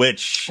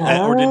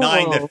 Or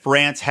denying that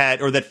France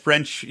had, or that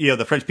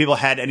the French people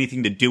had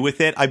anything to do with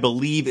it, I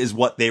believe is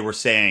what they were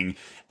saying.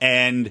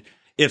 And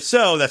if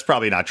so, that's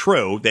probably not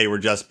true. They were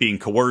just being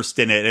coerced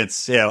in it.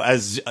 It's,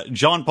 as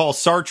Jean-Paul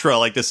Sartre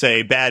liked to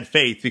say, bad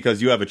faith,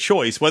 because you have a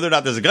choice. Whether or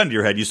not there's a gun to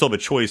your head, you still have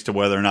a choice to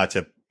whether or not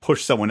to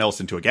push someone else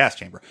into a gas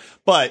chamber.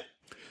 But,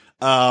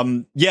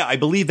 I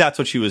believe that's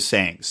what she was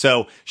saying.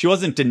 So she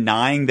wasn't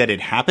denying that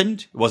it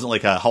happened. It wasn't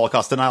like a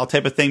Holocaust denial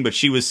type of thing, but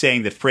she was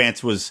saying that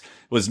France was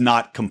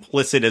not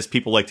complicit, as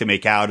people like to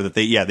make out, or that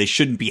they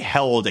shouldn't be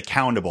held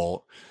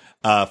accountable,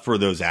 for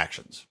those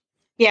actions.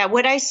 Yeah,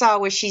 what I saw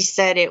was she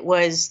said it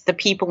was the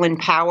people in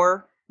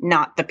power,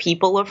 not the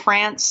people of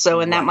France. So,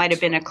 and that might have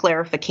been a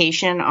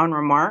clarification on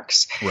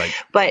remarks. Right.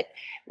 But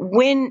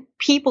when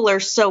people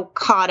are so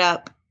caught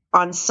up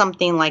on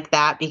something like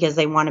that because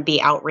they want to be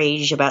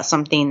outraged about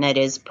something that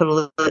is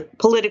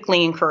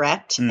politically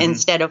incorrect,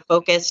 instead of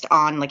focused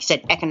on, like you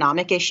said,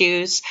 economic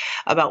issues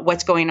about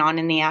what's going on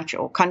in the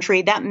actual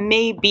country, that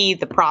may be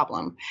the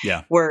problem.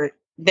 Yeah. Where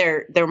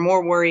they're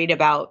more worried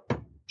about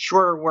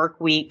shorter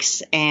work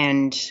weeks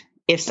and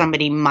if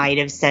somebody might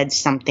have said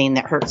something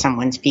that hurt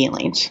someone's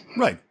feelings.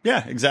 Right.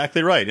 Yeah,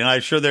 exactly right. And I'm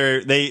sure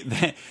they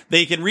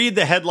can read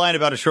the headline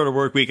about a shorter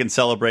work week and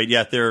celebrate,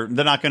 yet they're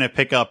not going to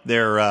pick up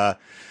their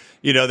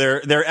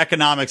their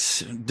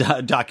economics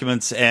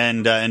documents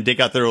and dig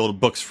out their little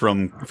books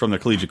from their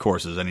collegiate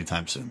courses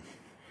anytime soon.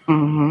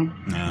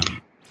 Yeah.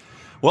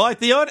 Well,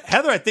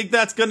 Heather, I think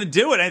that's going to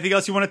do it. Anything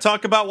else you want to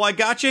talk about while I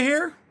got you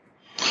here?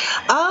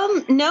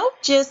 No,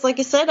 just like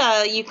I said,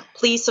 you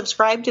please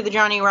subscribe to the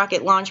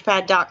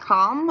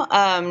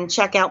JohnnyRocketLaunchpad.com.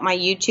 Check out my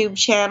YouTube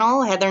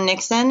channel, Heather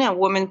Nixon, A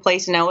Woman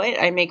Place Know It.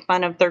 I make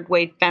fun of third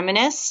wave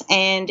feminists.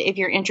 And if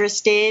you're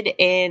interested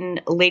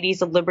in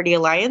Ladies of Liberty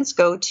Alliance,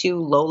 go to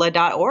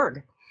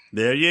lola.org.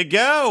 There you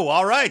go.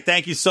 All right.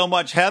 Thank you so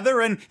much, Heather.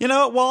 And you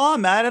know what? While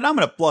I'm at it, I'm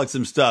going to plug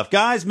some stuff.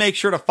 Guys, make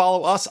sure to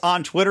follow us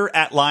on Twitter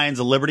at Lions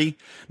of Liberty.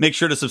 Make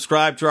sure to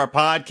subscribe to our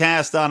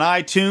podcast on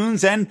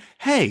iTunes. And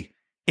hey,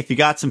 if you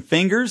got some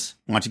fingers,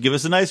 why don't you give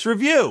us a nice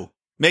review?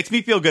 Makes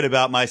me feel good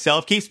about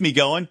myself. Keeps me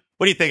going.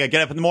 What do you think? I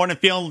get up in the morning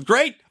feeling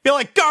great? Feel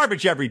like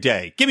garbage every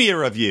day. Give me a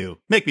review.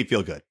 Make me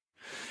feel good.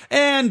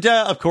 And,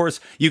 of course,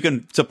 you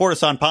can support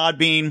us on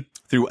Podbean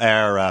through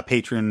our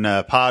patron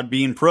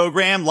Podbean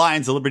program,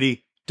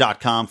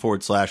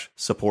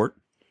 lionsofliberty.com/support.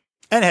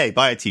 And hey,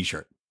 buy a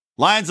t-shirt.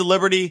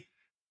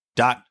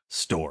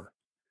 lionsofliberty.store.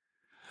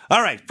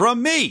 All right,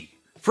 from me,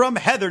 from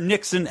Heather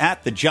Nixon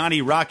at the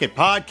Johnny Rocket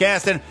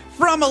Podcast, and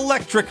from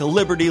Electric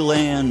Liberty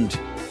Land,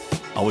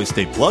 always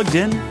stay plugged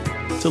in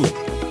to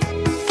Liberty.